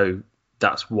 So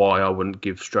that's why I wouldn't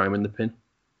give Strowman the pin.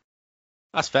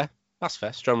 That's fair.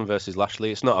 Strowman versus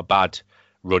Lashley. It's not a bad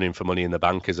run-in for Money in the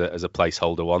Bank as a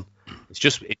placeholder one. It's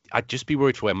just I'd just be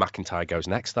worried for where McIntyre goes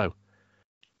next though.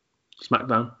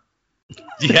 SmackDown.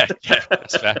 Yeah,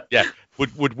 that's fair. Yeah,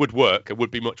 would work. It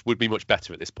would be much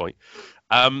better at this point.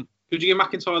 Could you give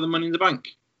McIntyre the Money in the Bank?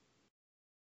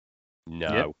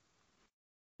 No.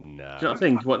 Do you know what I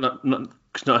think? What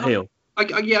it's not a heel. I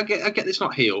get it's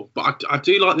not heel, but I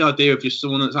do like the idea of just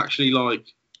someone that's actually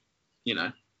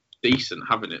decent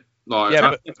having it. Like,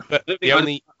 yeah, but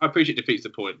I appreciate it defeats the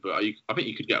point, but I think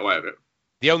you could get away with it.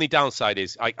 The only downside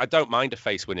is I don't mind a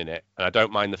face winning it, and I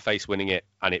don't mind the face winning it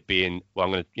and it being, well,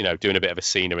 I'm going to, doing a bit of a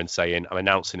scene and saying, I'm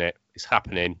announcing it, it's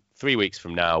happening 3 weeks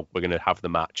from now, we're going to have the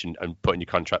match and putting your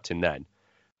contract in then.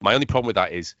 My only problem with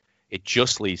that is it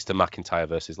just leads to McIntyre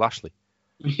versus Lashley.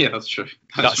 Yeah, that's true.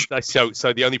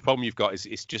 So the only problem you've got is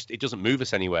it doesn't move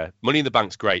us anywhere. Money in the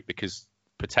Bank's great because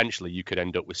potentially you could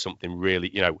end up with something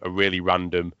really, a really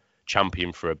random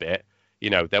champion for a bit.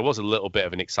 There was a little bit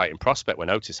of an exciting prospect when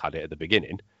Otis had it at the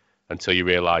beginning until you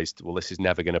realised, well, this is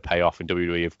never going to pay off and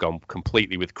WWE have gone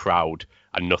completely with crowd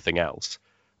and nothing else.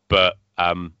 But,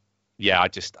 I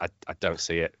don't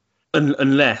see it.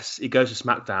 Unless he goes to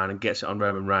SmackDown and gets it on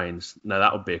Roman Reigns. No,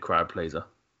 that would be a crowd pleaser.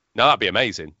 No, that'd be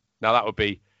amazing. Now that would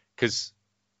be... Because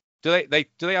do they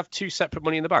have two separate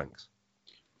Money in the Banks?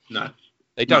 No.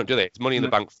 They don't, do they? It's Money in the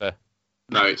Bank for...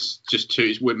 No, it's just two.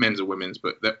 It's men's and women's,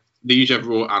 but... They usually have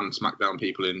Raw and SmackDown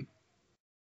people in.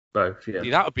 Both, yeah.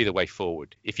 That would be the way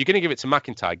forward. If you're going to give it to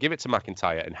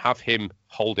McIntyre and have him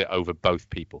hold it over both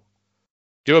people.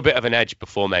 Do a bit of an edge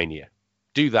before Mania.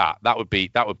 Do that. That would be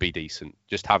decent.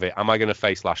 Just have it. Am I going to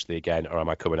face Lashley again, or am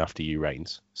I coming after you,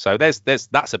 Reigns? So that's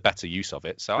a better use of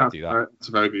it. So I'll do that. That's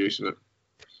a very good use of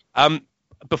it.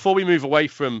 Before we move away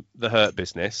from the Hurt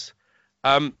Business,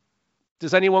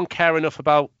 does anyone care enough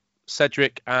about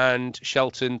Cedric and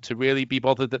Shelton to really be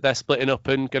bothered that they're splitting up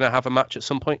and going to have a match at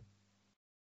some point?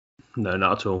 No,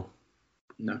 not at all.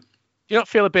 No. Do you not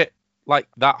feel a bit like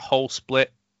that whole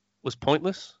split was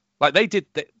pointless? Like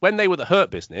when they were the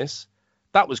Hurt Business,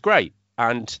 that was great.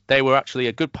 And they were actually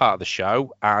a good part of the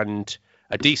show and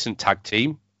a decent tag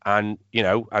team. And,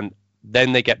 and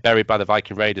then they get buried by the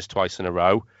Viking Raiders twice in a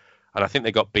row. And I think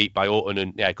they got beat by Orton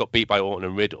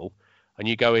and Riddle. And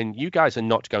you go in, you guys are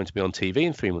not going to be on TV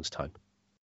in 3 months' time.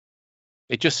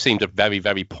 It just seemed a very,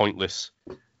 very pointless,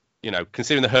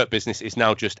 considering the Hurt Business is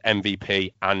now just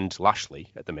MVP and Lashley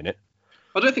at the minute.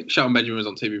 I don't think Shelton Benjamin was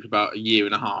on TV for about a year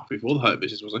and a half before the Hurt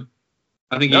Business, was he?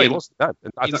 I think he wasn't. No.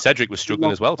 Cedric was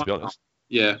struggling as well, to be honest.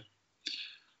 Yeah.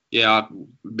 Yeah,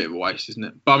 a bit of a waste, isn't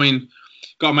it? But I mean,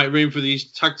 got to make room for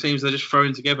these tag teams they're just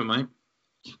throwing together, mate.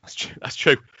 That's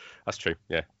true.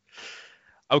 Yeah.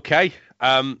 Okay,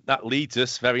 that leads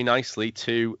us very nicely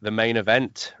to the main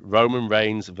event, Roman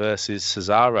Reigns versus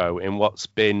Cesaro, in what's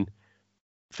been,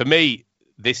 for me,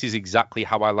 this is exactly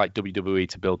how I like WWE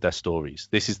to build their stories.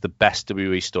 This is the best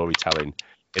WWE storytelling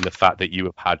in the fact that you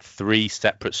have had 3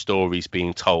 separate stories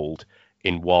being told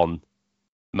in one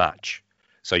match.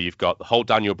 So you've got the whole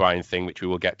Daniel Bryan thing, which we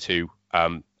will get to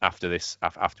after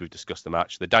we've discussed the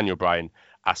match, the Daniel Bryan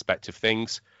aspect of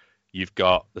things. You've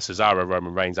got the Cesaro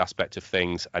Roman Reigns aspect of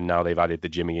things, and now they've added the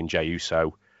Jimmy and Jey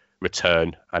Uso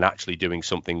return and actually doing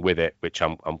something with it, which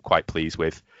I'm quite pleased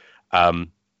with.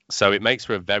 So it makes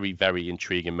for a very, very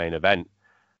intriguing main event.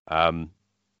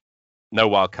 No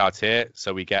wild cards here,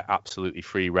 so we get absolutely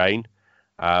free reign.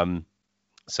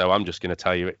 So I'm just going to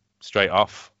tell you it straight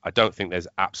off. I don't think there's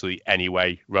absolutely any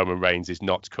way Roman Reigns is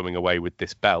not coming away with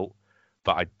this belt,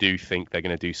 but I do think they're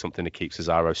going to do something to keep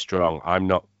Cesaro strong. I'm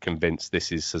not convinced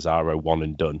this is Cesaro one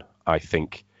and done. I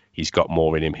think he's got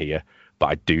more in him here, but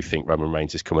I do think Roman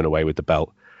Reigns is coming away with the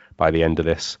belt by the end of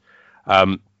this.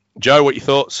 Joe, what are your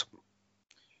thoughts?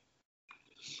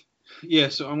 Yeah,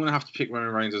 so I'm going to have to pick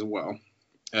Roman Reigns as well.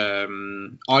 I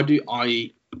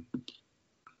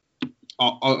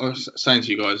was saying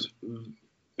to you guys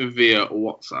via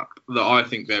WhatsApp that I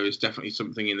think there is definitely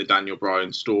something in the Daniel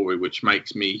Bryan story which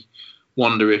makes me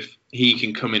wonder if he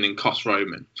can come in and cost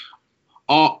Roman.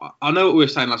 I know what we were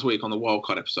saying last week on the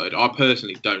Wildcard episode. I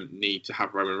personally don't need to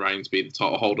have Roman Reigns be the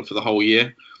title holder for the whole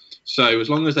year. So as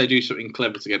long as they do something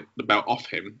clever to get the belt off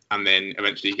him and then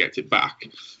eventually he gets it back,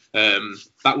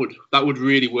 that would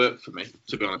really work for me,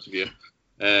 to be honest with you.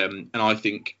 And I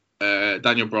think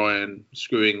Daniel Bryan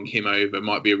screwing him over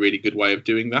might be a really good way of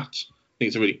doing that. I think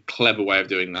it's a really clever way of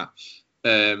doing that.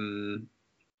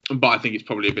 But I think it's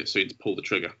probably a bit soon to pull the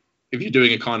trigger. If you're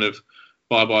doing a kind of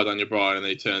bye-bye Daniel Bryan and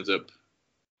then he turns up,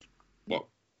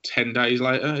 10 days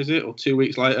later, is it? Or 2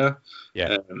 weeks later?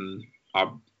 Yeah. I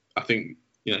think,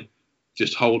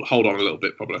 just hold on a little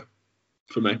bit probably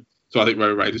for me. So I think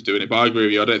Roman Reigns is doing it. But I agree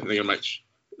with you. I don't think they're going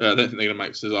to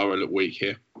make Cesaro look weak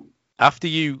here. After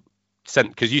you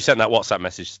because you sent that WhatsApp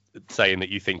message saying that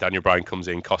you think Daniel Bryan comes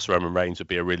in, costs Roman Reigns would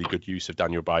be a really good use of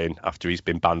Daniel Bryan after he's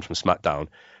been banned from SmackDown.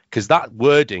 Because that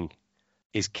wording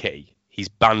is key. He's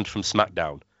banned from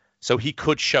SmackDown. So he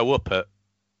could show up at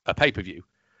a pay-per-view.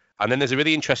 And then there's a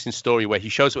really interesting story where he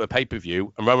shows up at a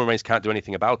pay-per-view and Roman Reigns can't do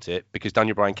anything about it because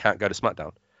Daniel Bryan can't go to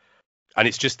SmackDown. And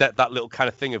it's just that little kind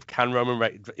of thing of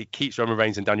it keeps Roman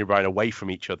Reigns and Daniel Bryan away from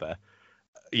each other.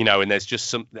 And there's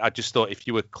just I just thought if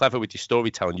you were clever with your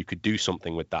storytelling, you could do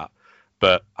something with that.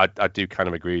 But I do kind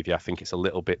of agree with you. I think it's a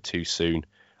little bit too soon.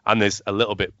 And there's a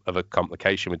little bit of a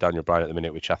complication with Daniel Bryan at the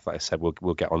minute, which like I said,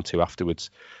 we'll get onto afterwards.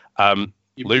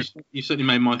 Luke, you certainly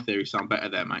made my theory sound better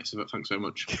there, mate. So thanks so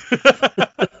much.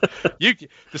 The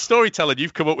storytelling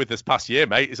you've come up with this past year,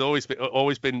 mate, has always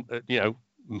been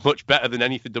much better than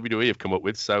anything WWE have come up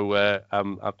with. So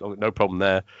I've got no problem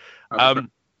there.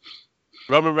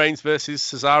 Roman Reigns versus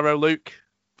Cesaro, Luke.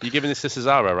 You're giving this to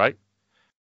Cesaro, right?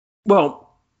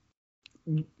 Well,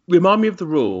 remind me of the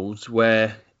rules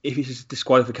where if it's a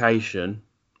disqualification,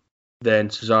 then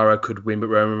Cesaro could win, but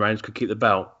Roman Reigns could keep the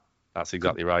belt. That's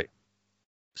exactly right.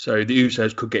 So the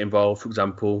Usos could get involved, for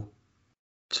example,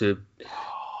 to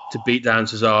beat down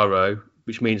Cesaro,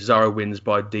 which means Cesaro wins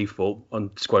by default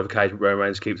on disqualification, but Roman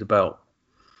Reigns keeps the belt.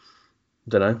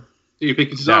 Don't know. You're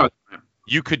picking Cesaro. Now,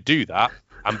 you could do that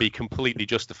and be completely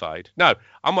justified. No,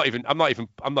 I'm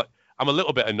a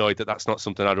little bit annoyed that that's not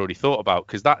something I'd already thought about,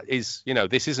 because that is,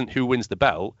 this isn't who wins the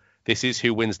belt. This is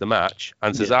who wins the match,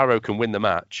 and Cesaro can win the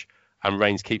match and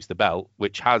Reigns keeps the belt,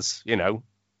 which has,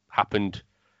 happened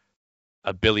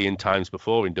a billion times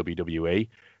before in WWE.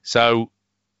 So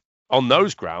on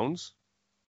those grounds,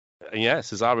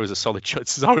 Cesaro is a solid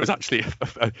choice. Cesaro is actually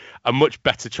a much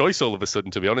better choice all of a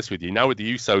sudden, to be honest with you, now with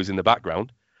the Usos in the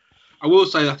background. I will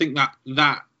say, I think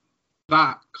that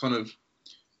kind of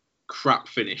crap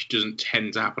finish doesn't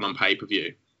tend to happen on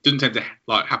pay-per-view. Doesn't tend to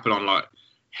happen on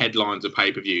headlines of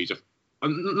pay-per-views.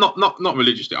 Not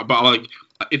religiously, but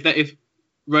if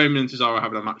Roman and Cesaro are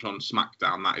having a match on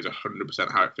SmackDown, that is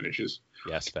 100% how it finishes.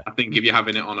 Yes, fair. I think if you're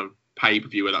having it on a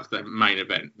pay-per-view where that's the main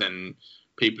event, then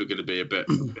people are going to be a bit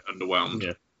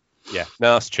underwhelmed. Yeah,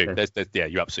 no, that's true.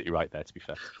 You're absolutely right there, to be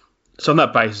fair. So on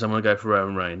that basis, I'm going to go for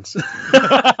Roman Reigns.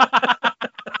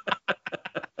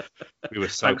 We were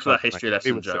so Thanks close, for that history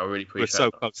lesson, Joe. I really appreciate it. We're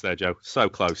so close there, Joe. So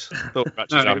close.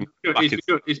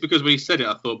 It's because when he said it,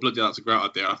 I thought, bloody, that's a great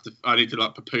idea. I need to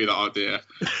poo-poo that idea.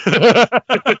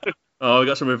 Oh, we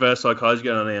got some reverse psychology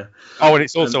going on here. Oh, and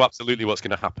it's also absolutely what's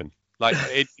going to happen.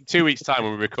 In 2 weeks' time,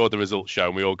 when we record the results show,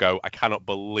 and we all go, I cannot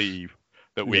believe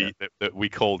that that we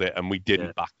called it and we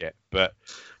didn't back it. But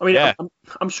I mean,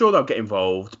 I'm sure they'll get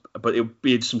involved, but it'll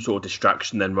be some sort of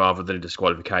distraction then rather than a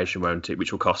disqualification, won't it?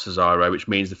 Which will cost Cesaro, which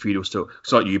means the feud will still.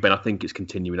 It's like you, Ben. I think it's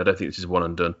continuing. I don't think this is one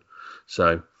and done.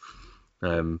 So,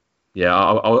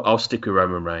 I'll stick with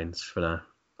Roman Reigns for now.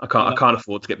 I can't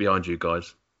afford to get behind you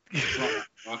guys.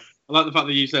 I like the fact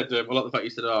that you said.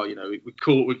 Oh,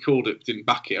 we called it, didn't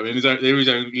back it. I mean, there is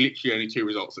literally only two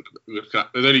results.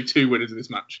 There's only two winners of this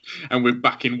match, and we're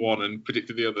backing one and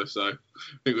predicted the other. So I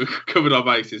think we've covered our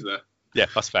bases there. Yeah,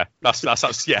 that's fair. That's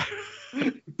yeah.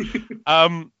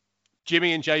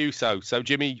 Jimmy and Jey Uso. So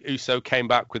Jimmy Uso came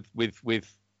back with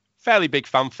fairly big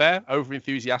fanfare, over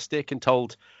enthusiastic, and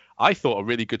told, I thought, a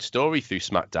really good story through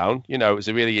SmackDown. You know, it was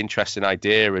a really interesting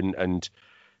idea and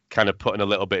kind of putting a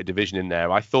little bit of division in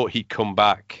there. I thought he'd come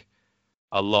back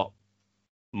a lot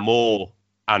more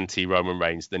anti-Roman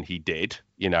Reigns than he did,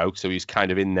 you know, so he's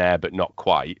kind of in there, but not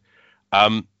quite.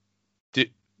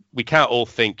 We can't all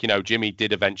think, you know, Jimmy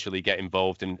did eventually get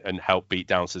involved and help beat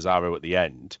down Cesaro at the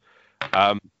end.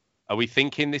 Are we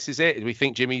thinking this is it? Do we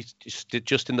think Jimmy's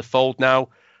just in the fold now?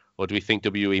 Or do we think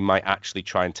WWE might actually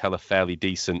try and tell a fairly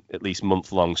decent, at least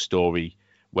month-long story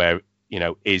where, you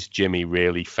know, is Jimmy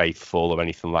really faithful or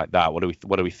anything like that? What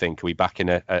do we think? Are we back in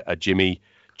a Jimmy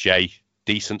Jay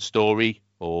decent story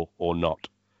or not?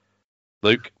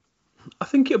 Luke? I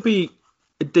think it'll be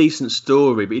a decent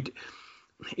story, but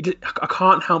I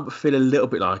can't help but feel a little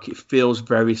bit like it feels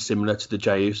very similar to the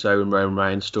Jey Uso and Roman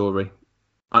Reigns story.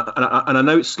 And I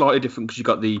know it's slightly different because you've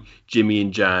got the Jimmy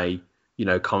and Jay, you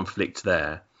know, conflict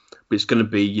there. But it's going to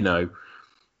be, you know,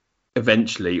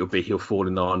 eventually it'll be he'll fall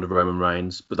in line with Roman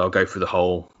Reigns, but they'll go through the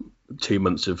whole 2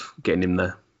 months of getting him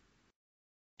there.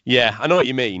 Yeah, I know what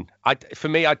you mean. I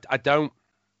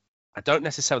don't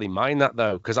necessarily mind that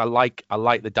though, because I like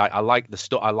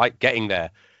getting there.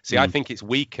 See, I think it's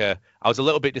weaker. I was a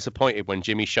little bit disappointed when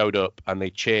Jimmy showed up and they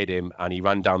cheered him and he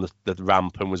ran down the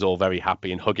ramp and was all very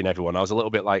happy and hugging everyone. I was a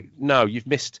little bit like, no, you've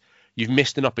missed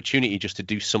an opportunity just to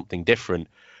do something different.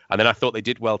 And then I thought they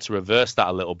did well to reverse that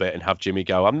a little bit and have Jimmy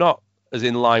go, I'm not as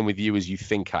in line with you as you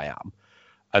think I am.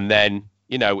 And then,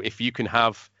 you know, if you can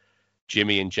have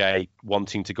Jimmy and Jay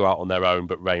wanting to go out on their own,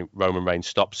 but Roman Reigns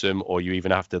stops them, or you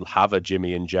even have to have a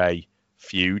Jimmy and Jay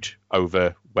feud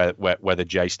over whether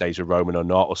Jay stays with Roman or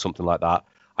not, or something like that.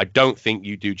 I don't think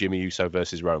you do Jimmy Uso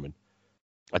versus Roman.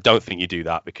 I don't think you do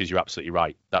that, because you're absolutely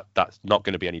right. That's not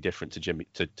going to be any different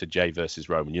to Jay versus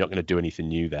Roman. You're not going to do anything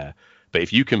new there. But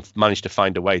if you can manage to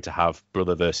find a way to have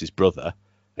brother versus brother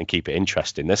and keep it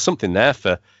interesting, there's something there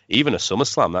for even a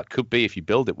SummerSlam. That could be, if you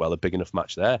build it well, a big enough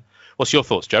match there. What's your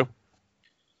thoughts, Joe?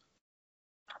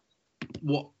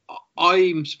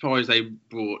 I'm surprised they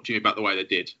brought Jimmy back the way they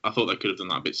did. I thought they could have done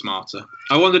that a bit smarter.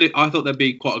 I thought there'd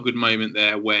be quite a good moment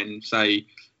there when, say,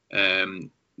 the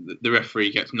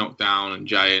referee gets knocked down and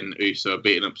Jay and Uso are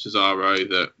beating up Cesaro,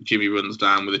 that Jimmy runs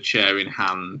down with a chair in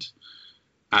hand,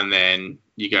 and then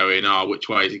you go in, which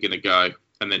way is he going to go?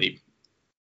 And then he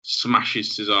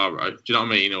smashes Cesaro. Do you know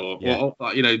what I mean?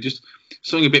 Or you know, just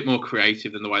something a bit more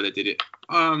creative than the way they did it.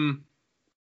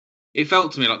 It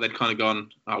felt to me like they'd kind of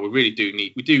gone, we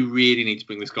do really need to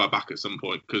bring this guy back at some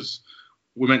point, because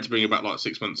we're meant to bring him back like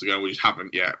 6 months ago and we just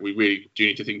haven't yet. We really do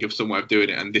need to think of some way of doing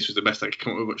it, and this was the best they could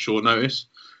come up with at short notice.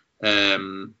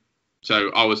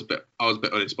 So I was a bit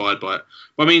uninspired by it.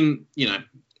 But I mean, you know,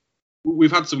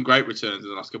 we've had some great returns in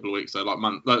the last couple of weeks, though,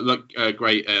 like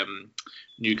great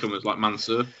newcomers like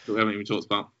Mansoor that we haven't even talked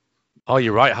about. Oh,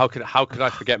 you're right. How could I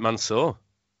forget Mansoor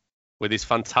with his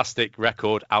fantastic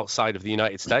record outside of the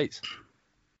United States?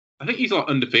 I think he's like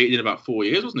undefeated in about 4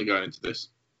 years, wasn't he, going into this?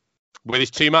 With his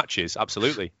 2 matches,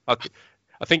 absolutely. I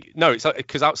think no, it's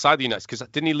because outside the United States,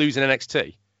 because didn't he lose in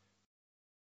NXT?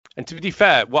 And to be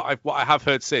fair, what I have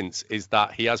heard since is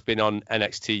that he has been on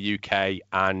NXT UK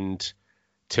and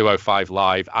 205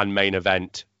 Live and Main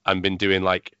Event and been doing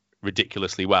like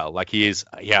ridiculously well. Like he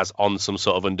has on some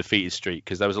sort of undefeated streak,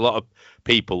 because there was a lot of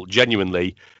people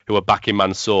genuinely who were backing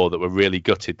Mansoor that were really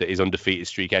gutted that his undefeated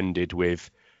streak ended with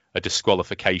a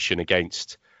disqualification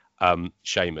against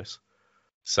Sheamus.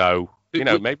 So, you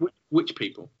know, maybe which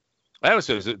people? There was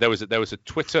a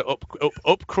Twitter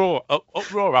uproar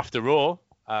after Raw.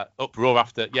 Uproar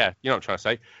after, yeah, you know what I'm trying to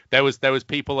say. There was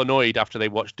people annoyed after they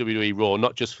watched WWE Raw,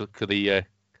 not just for the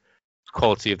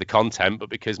quality of the content, but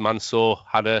because Mansoor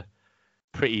had a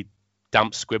pretty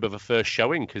damp squib of a first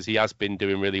showing, because he has been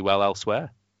doing really well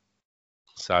elsewhere.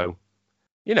 So,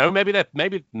 you know, maybe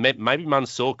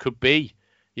Mansoor could be,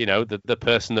 you know, the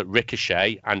person that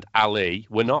Ricochet and Ali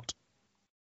were not.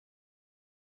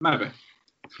 Maybe.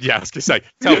 Yeah, I was going to say,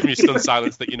 tell from your stunned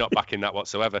silence that you're not backing that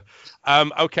whatsoever.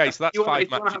 Okay, so that's 5 matches.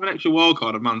 If you want to have an extra wild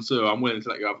card of Mansoor, I'm willing to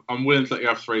let you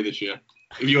have 3 this year,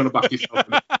 if you want to back yourself.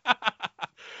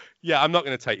 Yeah, I'm not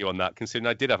going to take you on that, considering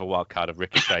I did have a wild card of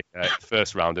Ricochet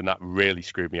first round, and that really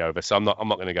screwed me over. So I'm not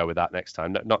going to go with that next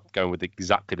time. Not going with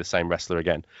exactly the same wrestler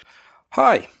again.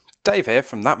 Hi, Dave here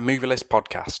from That Movie List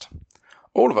podcast.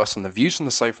 All of us on the Views from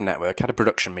the Sofa Network had a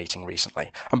production meeting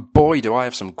recently, and boy do I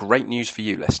have some great news for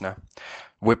you, listener.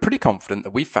 We're pretty confident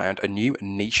that we've found a new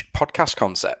niche podcast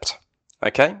concept.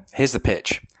 Okay, here's the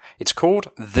pitch. It's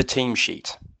called The Team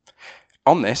Sheet.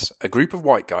 On this, a group of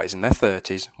white guys in their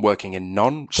 30s working in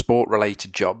non-sport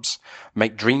related jobs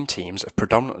make dream teams of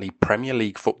predominantly Premier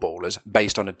League footballers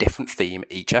based on a different theme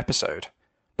each episode.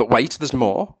 But wait, there's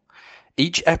more.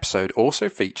 Each episode also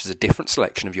features a different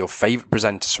selection of your favourite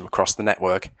presenters from across the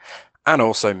network, and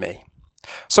also me.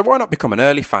 So why not become an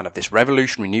early fan of this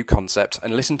revolutionary new concept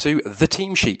and listen to the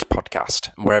Team Sheet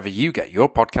podcast, wherever you get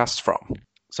your podcasts from.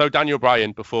 So Daniel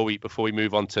Bryan, before we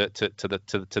move on to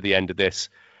the end of this,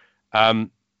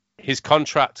 his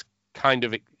contract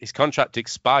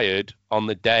expired on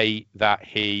the day that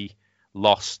he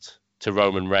lost to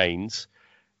Roman Reigns.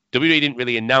 WWE didn't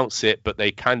really announce it, but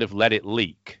they kind of let it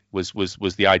leak. Was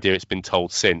the idea? It's been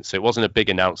told since. So it wasn't a big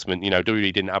announcement.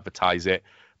 WWE didn't advertise it,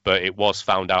 but it was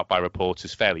found out by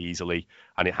reporters fairly easily,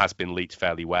 and it has been leaked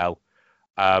fairly well.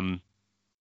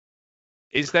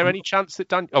 Is there any chance that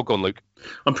Dan? Oh, go on, Luke.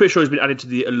 I'm pretty sure he's been added to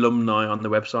the alumni on the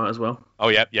website as well. Oh,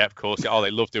 yeah, of course. Oh,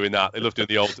 they love doing that. They love doing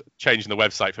the old changing the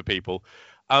website for people.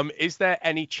 Is there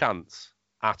any chance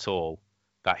at all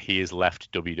that he has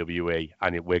left WWE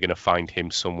and we're going to find him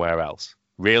somewhere else?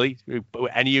 Really?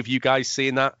 Any of you guys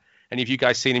seeing that? Any of you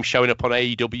guys seen him showing up on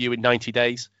AEW in 90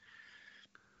 days?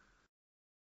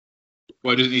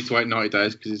 Well, he doesn't need to wait 90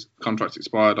 days because his contract's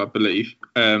expired, I believe.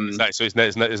 So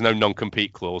there's no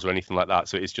non-compete clause or anything like that.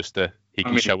 So it's just he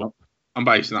can show up. I'm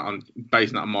basing that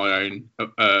on my own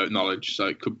knowledge,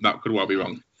 so that could well be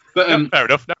wrong. But fair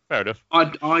enough. No, fair enough.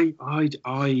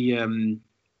 I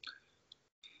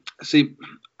see.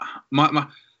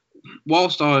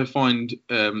 Whilst I find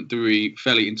WWE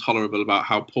fairly intolerable about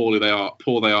how poor they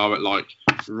are at like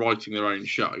writing their own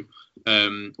show.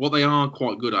 What they are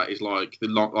quite good at is like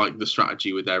the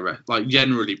strategy with their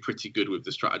generally pretty good with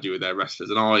the strategy with their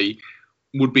wrestlers. And I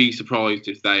would be surprised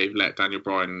if they've let Daniel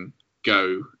Bryan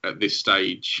go at this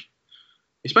stage,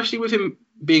 especially with him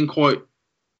being quite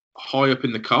high up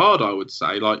in the card. I would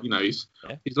say,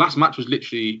 his last match was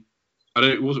literally.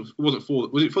 Was it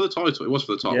for the title? It was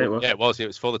for the title. Yeah, it was. It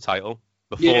was for the title.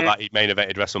 Before that, he main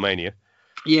evented WrestleMania.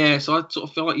 Yeah, so I sort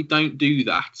of feel like you don't do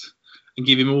that and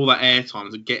give him all that airtime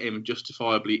to get him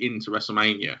justifiably into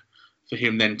WrestleMania for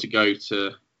him then to go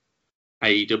to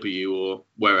AEW or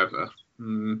wherever.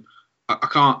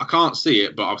 I can't see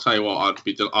it, but I'll tell you what, I'd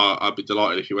be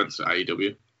delighted if he went to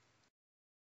AEW.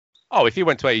 Oh, if he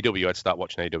went to AEW, I'd start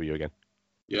watching AEW again.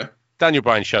 Yeah. Daniel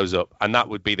Bryan shows up, and that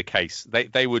would be the case.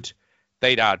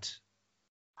 They'd add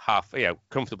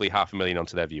comfortably 500,000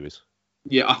 onto their viewers.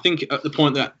 Yeah, I think at the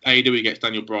point that AEW gets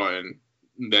Daniel Bryan,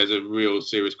 there's a real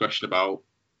serious question about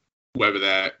whether they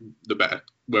are the better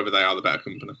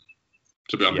company,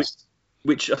 to be honest. Yeah.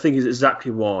 Which I think is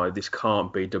exactly why this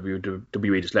can't be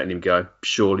WWE just letting him go.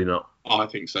 Surely not. I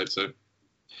think so too.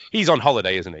 He's on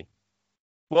holiday, isn't he?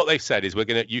 What they've said is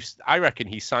I reckon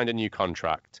he signed a new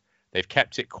contract. They've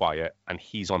kept it quiet, and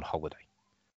he's on holiday.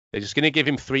 They're just going to give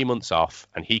him 3 months off,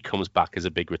 and he comes back as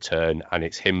a big return, and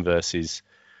it's him versus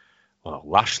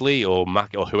Lashley or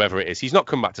Mac or whoever it is. He's not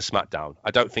come back to SmackDown.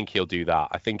 I don't think he'll do that.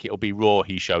 I think it'll be Raw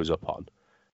he shows up on.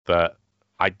 But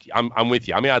I'm with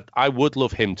you. I mean, I would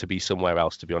love him to be somewhere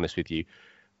else, to be honest with you.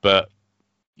 But,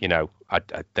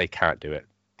 they can't do it.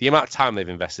 The amount of time they've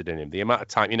invested in him, the amount of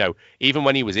time, even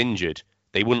when he was injured,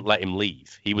 they wouldn't let him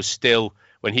leave. He was still...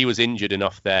 When he was injured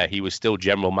enough there, he was still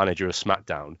general manager of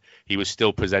SmackDown. He was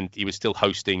still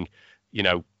hosting,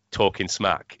 Talking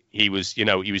Smack. He was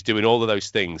doing all of those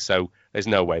things. So there's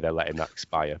no way they're letting that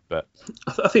expire. But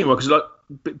I think because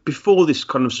before this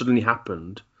kind of suddenly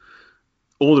happened,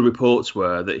 all the reports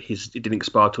were that it didn't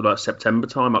expire till like September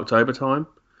time, October time.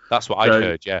 That's what I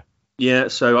heard. Yeah. Yeah.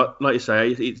 So like you say,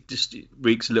 it just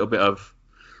reeks a little bit of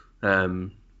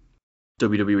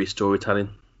WWE storytelling.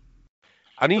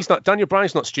 And Daniel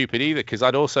Bryan's not stupid either, because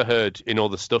I'd also heard in all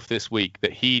the stuff this week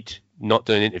that he'd not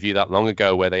done an interview that long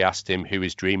ago where they asked him who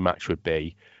his dream match would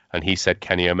be, and he said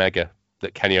Kenny Omega,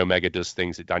 that Kenny Omega does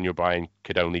things that Daniel Bryan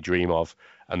could only dream of,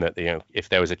 and that if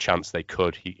there was a chance they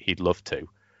could, he'd love to.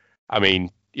 I mean,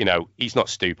 he's not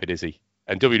stupid, is he?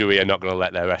 And WWE are not going to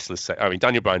let their wrestlers say. I mean,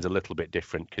 Daniel Bryan's a little bit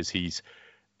different because he's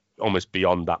almost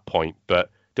beyond that point, but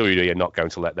WWE are not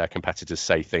going to let their competitors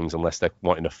say things unless they're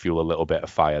wanting to fuel a little bit of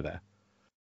fire there.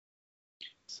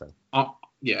 So I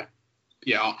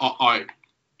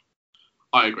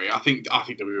agree. I think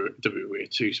WWE are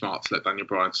too smart to let Daniel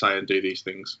Bryan say and do these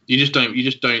things. You just don't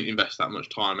invest that much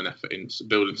time and effort in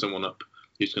building someone up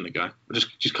who's going to go.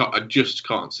 I just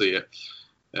can't see it.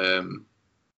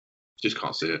 Just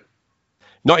can't see it.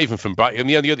 Not even from Bryan.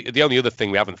 The only other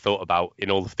thing we haven't thought about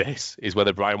in all of this is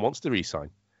whether Bryan wants to re-sign.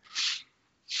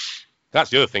 That's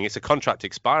the other thing. It's a contract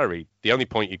expiry. The only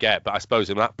point you get, but I suppose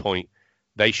at that point,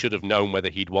 they should have known whether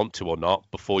he'd want to or not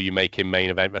before you make him main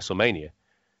event WrestleMania.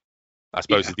 I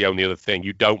suppose is the only other thing.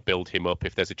 You don't build him up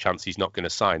if there's a chance he's not going to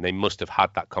sign. They must have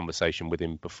had that conversation with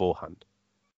him beforehand.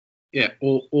 Yeah,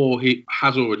 or he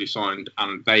has already signed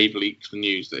and they've leaked the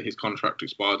news that his contract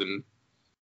expired in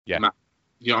Yeah.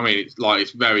 You know what I mean? It's like,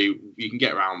 it's very, you can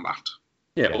get around that.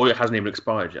 Yeah, or it hasn't even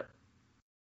expired yet.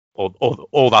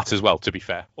 Or that as well, to be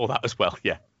fair. Or that as well,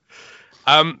 yeah.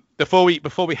 Before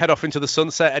we head off into the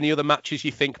sunset, any other matches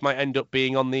you think might end up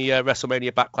being on the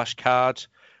WrestleMania Backlash card?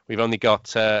 We've only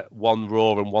got one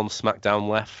Raw and one SmackDown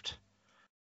left.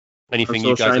 Anything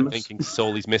you guys are thinking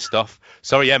Sully's missed off?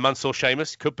 Sorry, yeah, Mansoor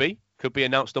Sheamus. Could be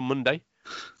announced on Monday.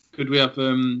 Could we have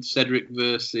Cedric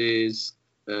versus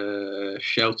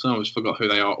Shelton? I just forgot who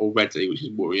they are already, which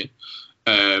is worrying.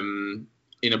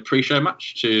 In a pre-show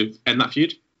match to end that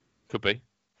feud. Could be.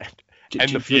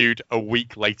 End the feud a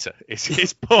week later.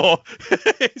 It's poor.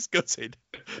 It's gutted.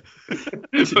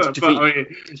 but I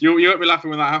mean, you won't be laughing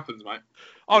when that happens, mate.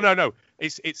 Oh no.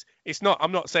 It's not.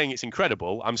 I'm not saying it's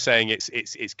incredible. I'm saying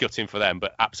it's gutting for them,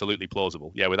 but absolutely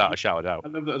plausible. Yeah, without a shadow of doubt. I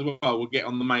love that as well. We'll get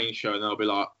on the main show and they'll be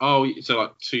like, oh, so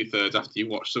like 2/3 after you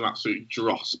watch some absolute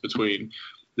dross between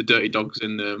the Dirty Dogs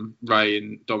and Ray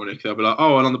and Dominic, they'll be like,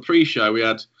 oh, and on the pre-show we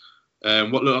had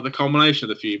what looked like the culmination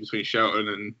of the feud between Shelton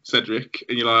and Cedric,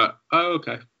 and you're like, oh,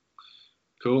 okay,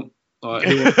 cool. Like,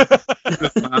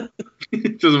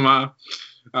 it doesn't matter.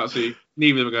 Absolutely,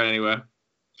 neither of them are going anywhere.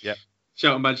 Yeah.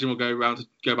 Shelton Benjamin will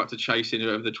go back to chasing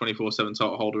whoever the 24/7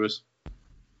 title holder is.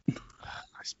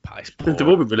 They've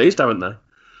all been released, haven't they?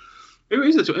 Who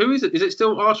is it? Is it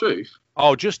still R-Truth?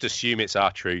 Oh, just assume it's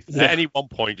R-Truth. Yeah. At any one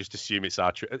point, just assume it's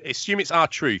R-Truth. Assume it's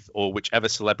R-Truth or whichever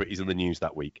celebrity's in the news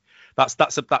that week. That's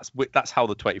how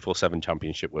the 24/7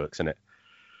 championship works, isn't it?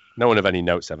 No one of any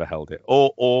notes ever held it.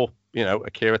 Or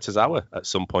Akira Tozawa at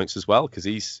some points as well, because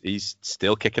he's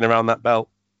still kicking around that belt.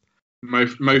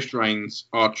 Most reigns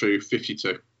R-Truth 52.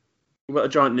 What about a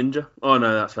giant ninja? Oh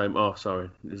no, that's him. Oh, sorry,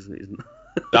 isn't.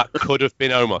 That could have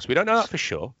been Omos. We don't know that for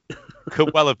sure.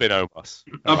 Could well have been Omos.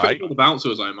 I'm pretty sure the bouncer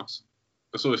was Omos.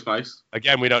 I saw his face.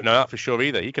 Again, we don't know that for sure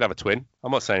either. He could have a twin.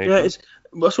 I'm not saying anything.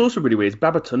 Yeah, what's also really weird is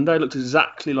Babatunde looked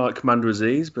exactly like Commander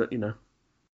Aziz, but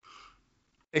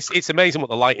It's amazing what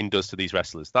the lighting does to these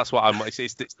wrestlers. That's what I'm.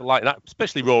 It's the light,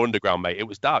 especially Raw Underground, mate. It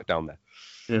was dark down there.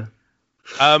 Yeah.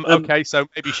 Okay, so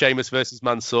maybe Sheamus versus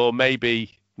Mansoor.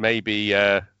 Maybe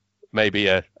a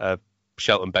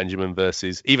Shelton Benjamin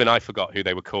versus. Even I forgot who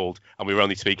they were called, and we were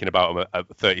only speaking about them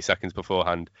 30 seconds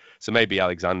beforehand. So maybe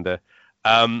Alexander.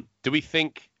 Do we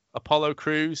think Apollo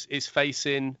Crews is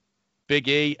facing Big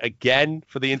E again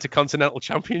for the Intercontinental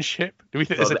Championship? Do we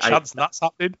think there's a chance that's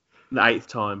happening? The 8th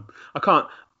time.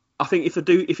 I think if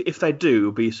they do,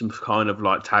 it'll be some kind of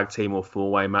like tag team or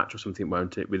 4-way match or something,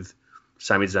 won't it? With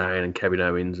Sami Zayn and Kevin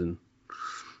Owens and.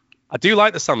 I do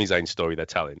like the Sami Zayn story they're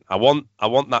telling. I want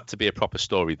that to be a proper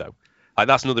story though. Like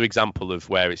that's another example of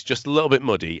where it's just a little bit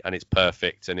muddy and it's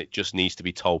perfect and it just needs to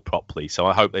be told properly. So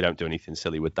I hope they don't do anything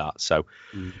silly with that. So,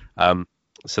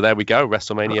 so there we go.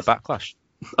 WrestleMania Backlash.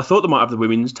 I thought they might have the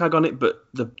women's tag on it, but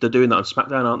they're doing that on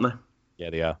SmackDown, aren't they? Yeah,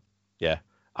 they are. Yeah,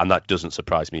 and that doesn't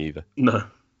surprise me either. No.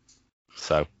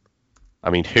 So, I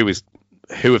mean, who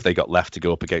have they got left to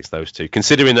go up against those two?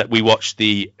 Considering that we watched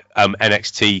the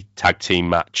NXT tag team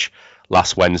match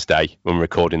last Wednesday when we're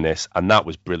recording this, and that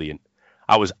was brilliant.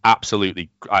 I was absolutely.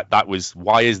 That was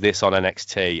why is this on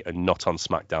NXT and not on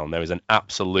SmackDown? There is an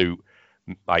absolute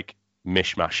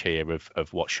mishmash here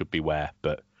of what should be where,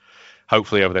 but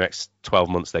hopefully over the next 12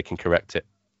 months they can correct it.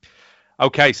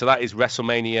 Okay, so that is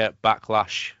WrestleMania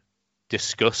Backlash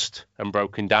discussed and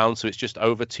broken down. So it's just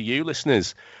over to you,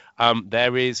 listeners.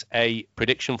 There is a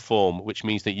prediction form, which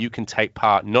means that you can take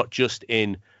part not just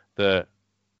in the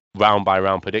round by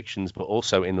round predictions, but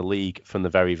also in the league from the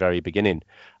very, very beginning.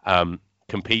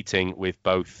 Competing with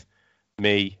both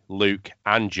me, Luke,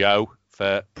 and Joe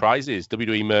for prizes,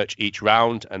 WWE merch each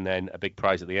round, and then a big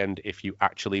prize at the end if you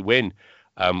actually win.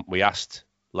 We asked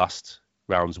last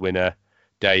round's winner,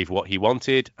 Dave, what he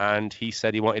wanted, and he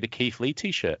said he wanted a Keith Lee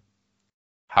t-shirt.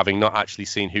 Having not actually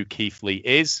seen who Keith Lee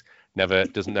is,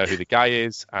 doesn't know who the guy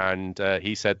is, and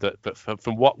he said that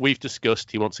from what we've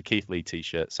discussed, he wants a Keith Lee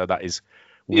t-shirt. So that is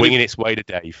winging its way to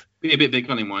Dave. Be a bit big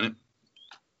on him, won't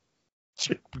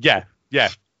it? Yeah.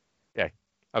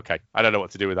 Okay, I don't know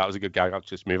what to do with that. It was a good gag. I'll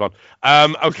just move on.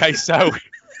 Okay, so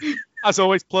as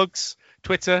always, plugs,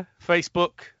 Twitter,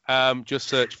 Facebook. Just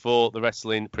search for the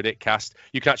Wrestling Predictcast.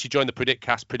 You can actually join the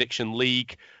Predictcast Prediction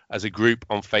League as a group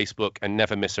on Facebook and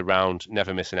never miss a round,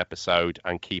 never miss an episode,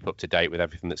 and keep up to date with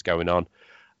everything that's going on.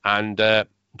 And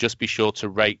just be sure to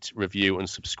rate, review, and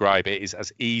subscribe. It is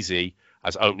as easy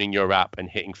as opening your app and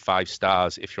hitting 5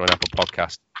 stars if you're on Apple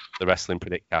Podcast, the Wrestling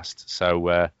Predictcast.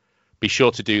 So be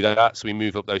sure to do that so we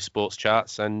move up those sports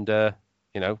charts and,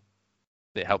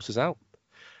 it helps us out.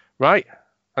 Right.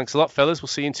 Thanks a lot, fellas. We'll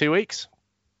see you in 2 weeks.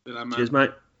 Cheers,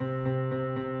 mate.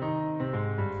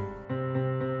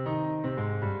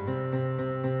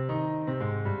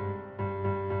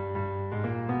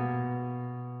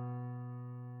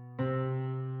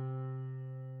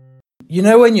 You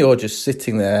know when you're just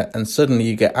sitting there and suddenly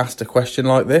you get asked a question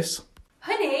like this?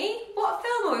 Honey, what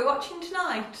film are we watching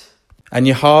tonight? And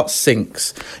your heart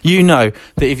sinks. You know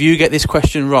that if you get this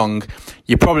question wrong,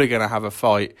 you're probably going to have a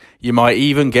fight. You might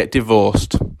even get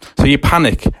divorced. So you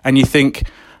panic and you think,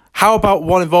 how about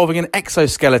one involving an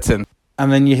exoskeleton?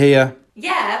 And then you hear...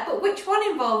 Yeah, but which one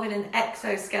involving an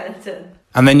exoskeleton?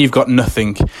 And then you've got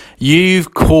nothing.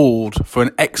 You've called for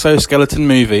an exoskeleton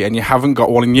movie and you haven't got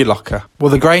one in your locker.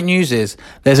 Well, the great news is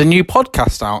there's a new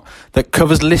podcast out that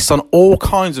covers lists on all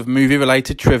kinds of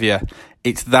movie-related trivia.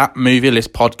 It's That Movie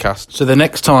List Podcast. So the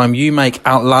next time you make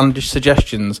outlandish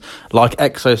suggestions like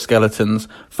exoskeletons,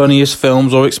 funniest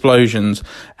films or explosions,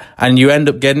 and you end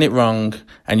up getting it wrong,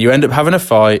 and you end up having a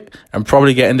fight and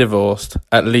probably getting divorced,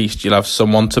 at least you'll have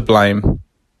someone to blame.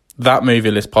 That Movie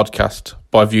List Podcast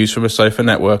by Views from a Sofa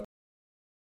Network.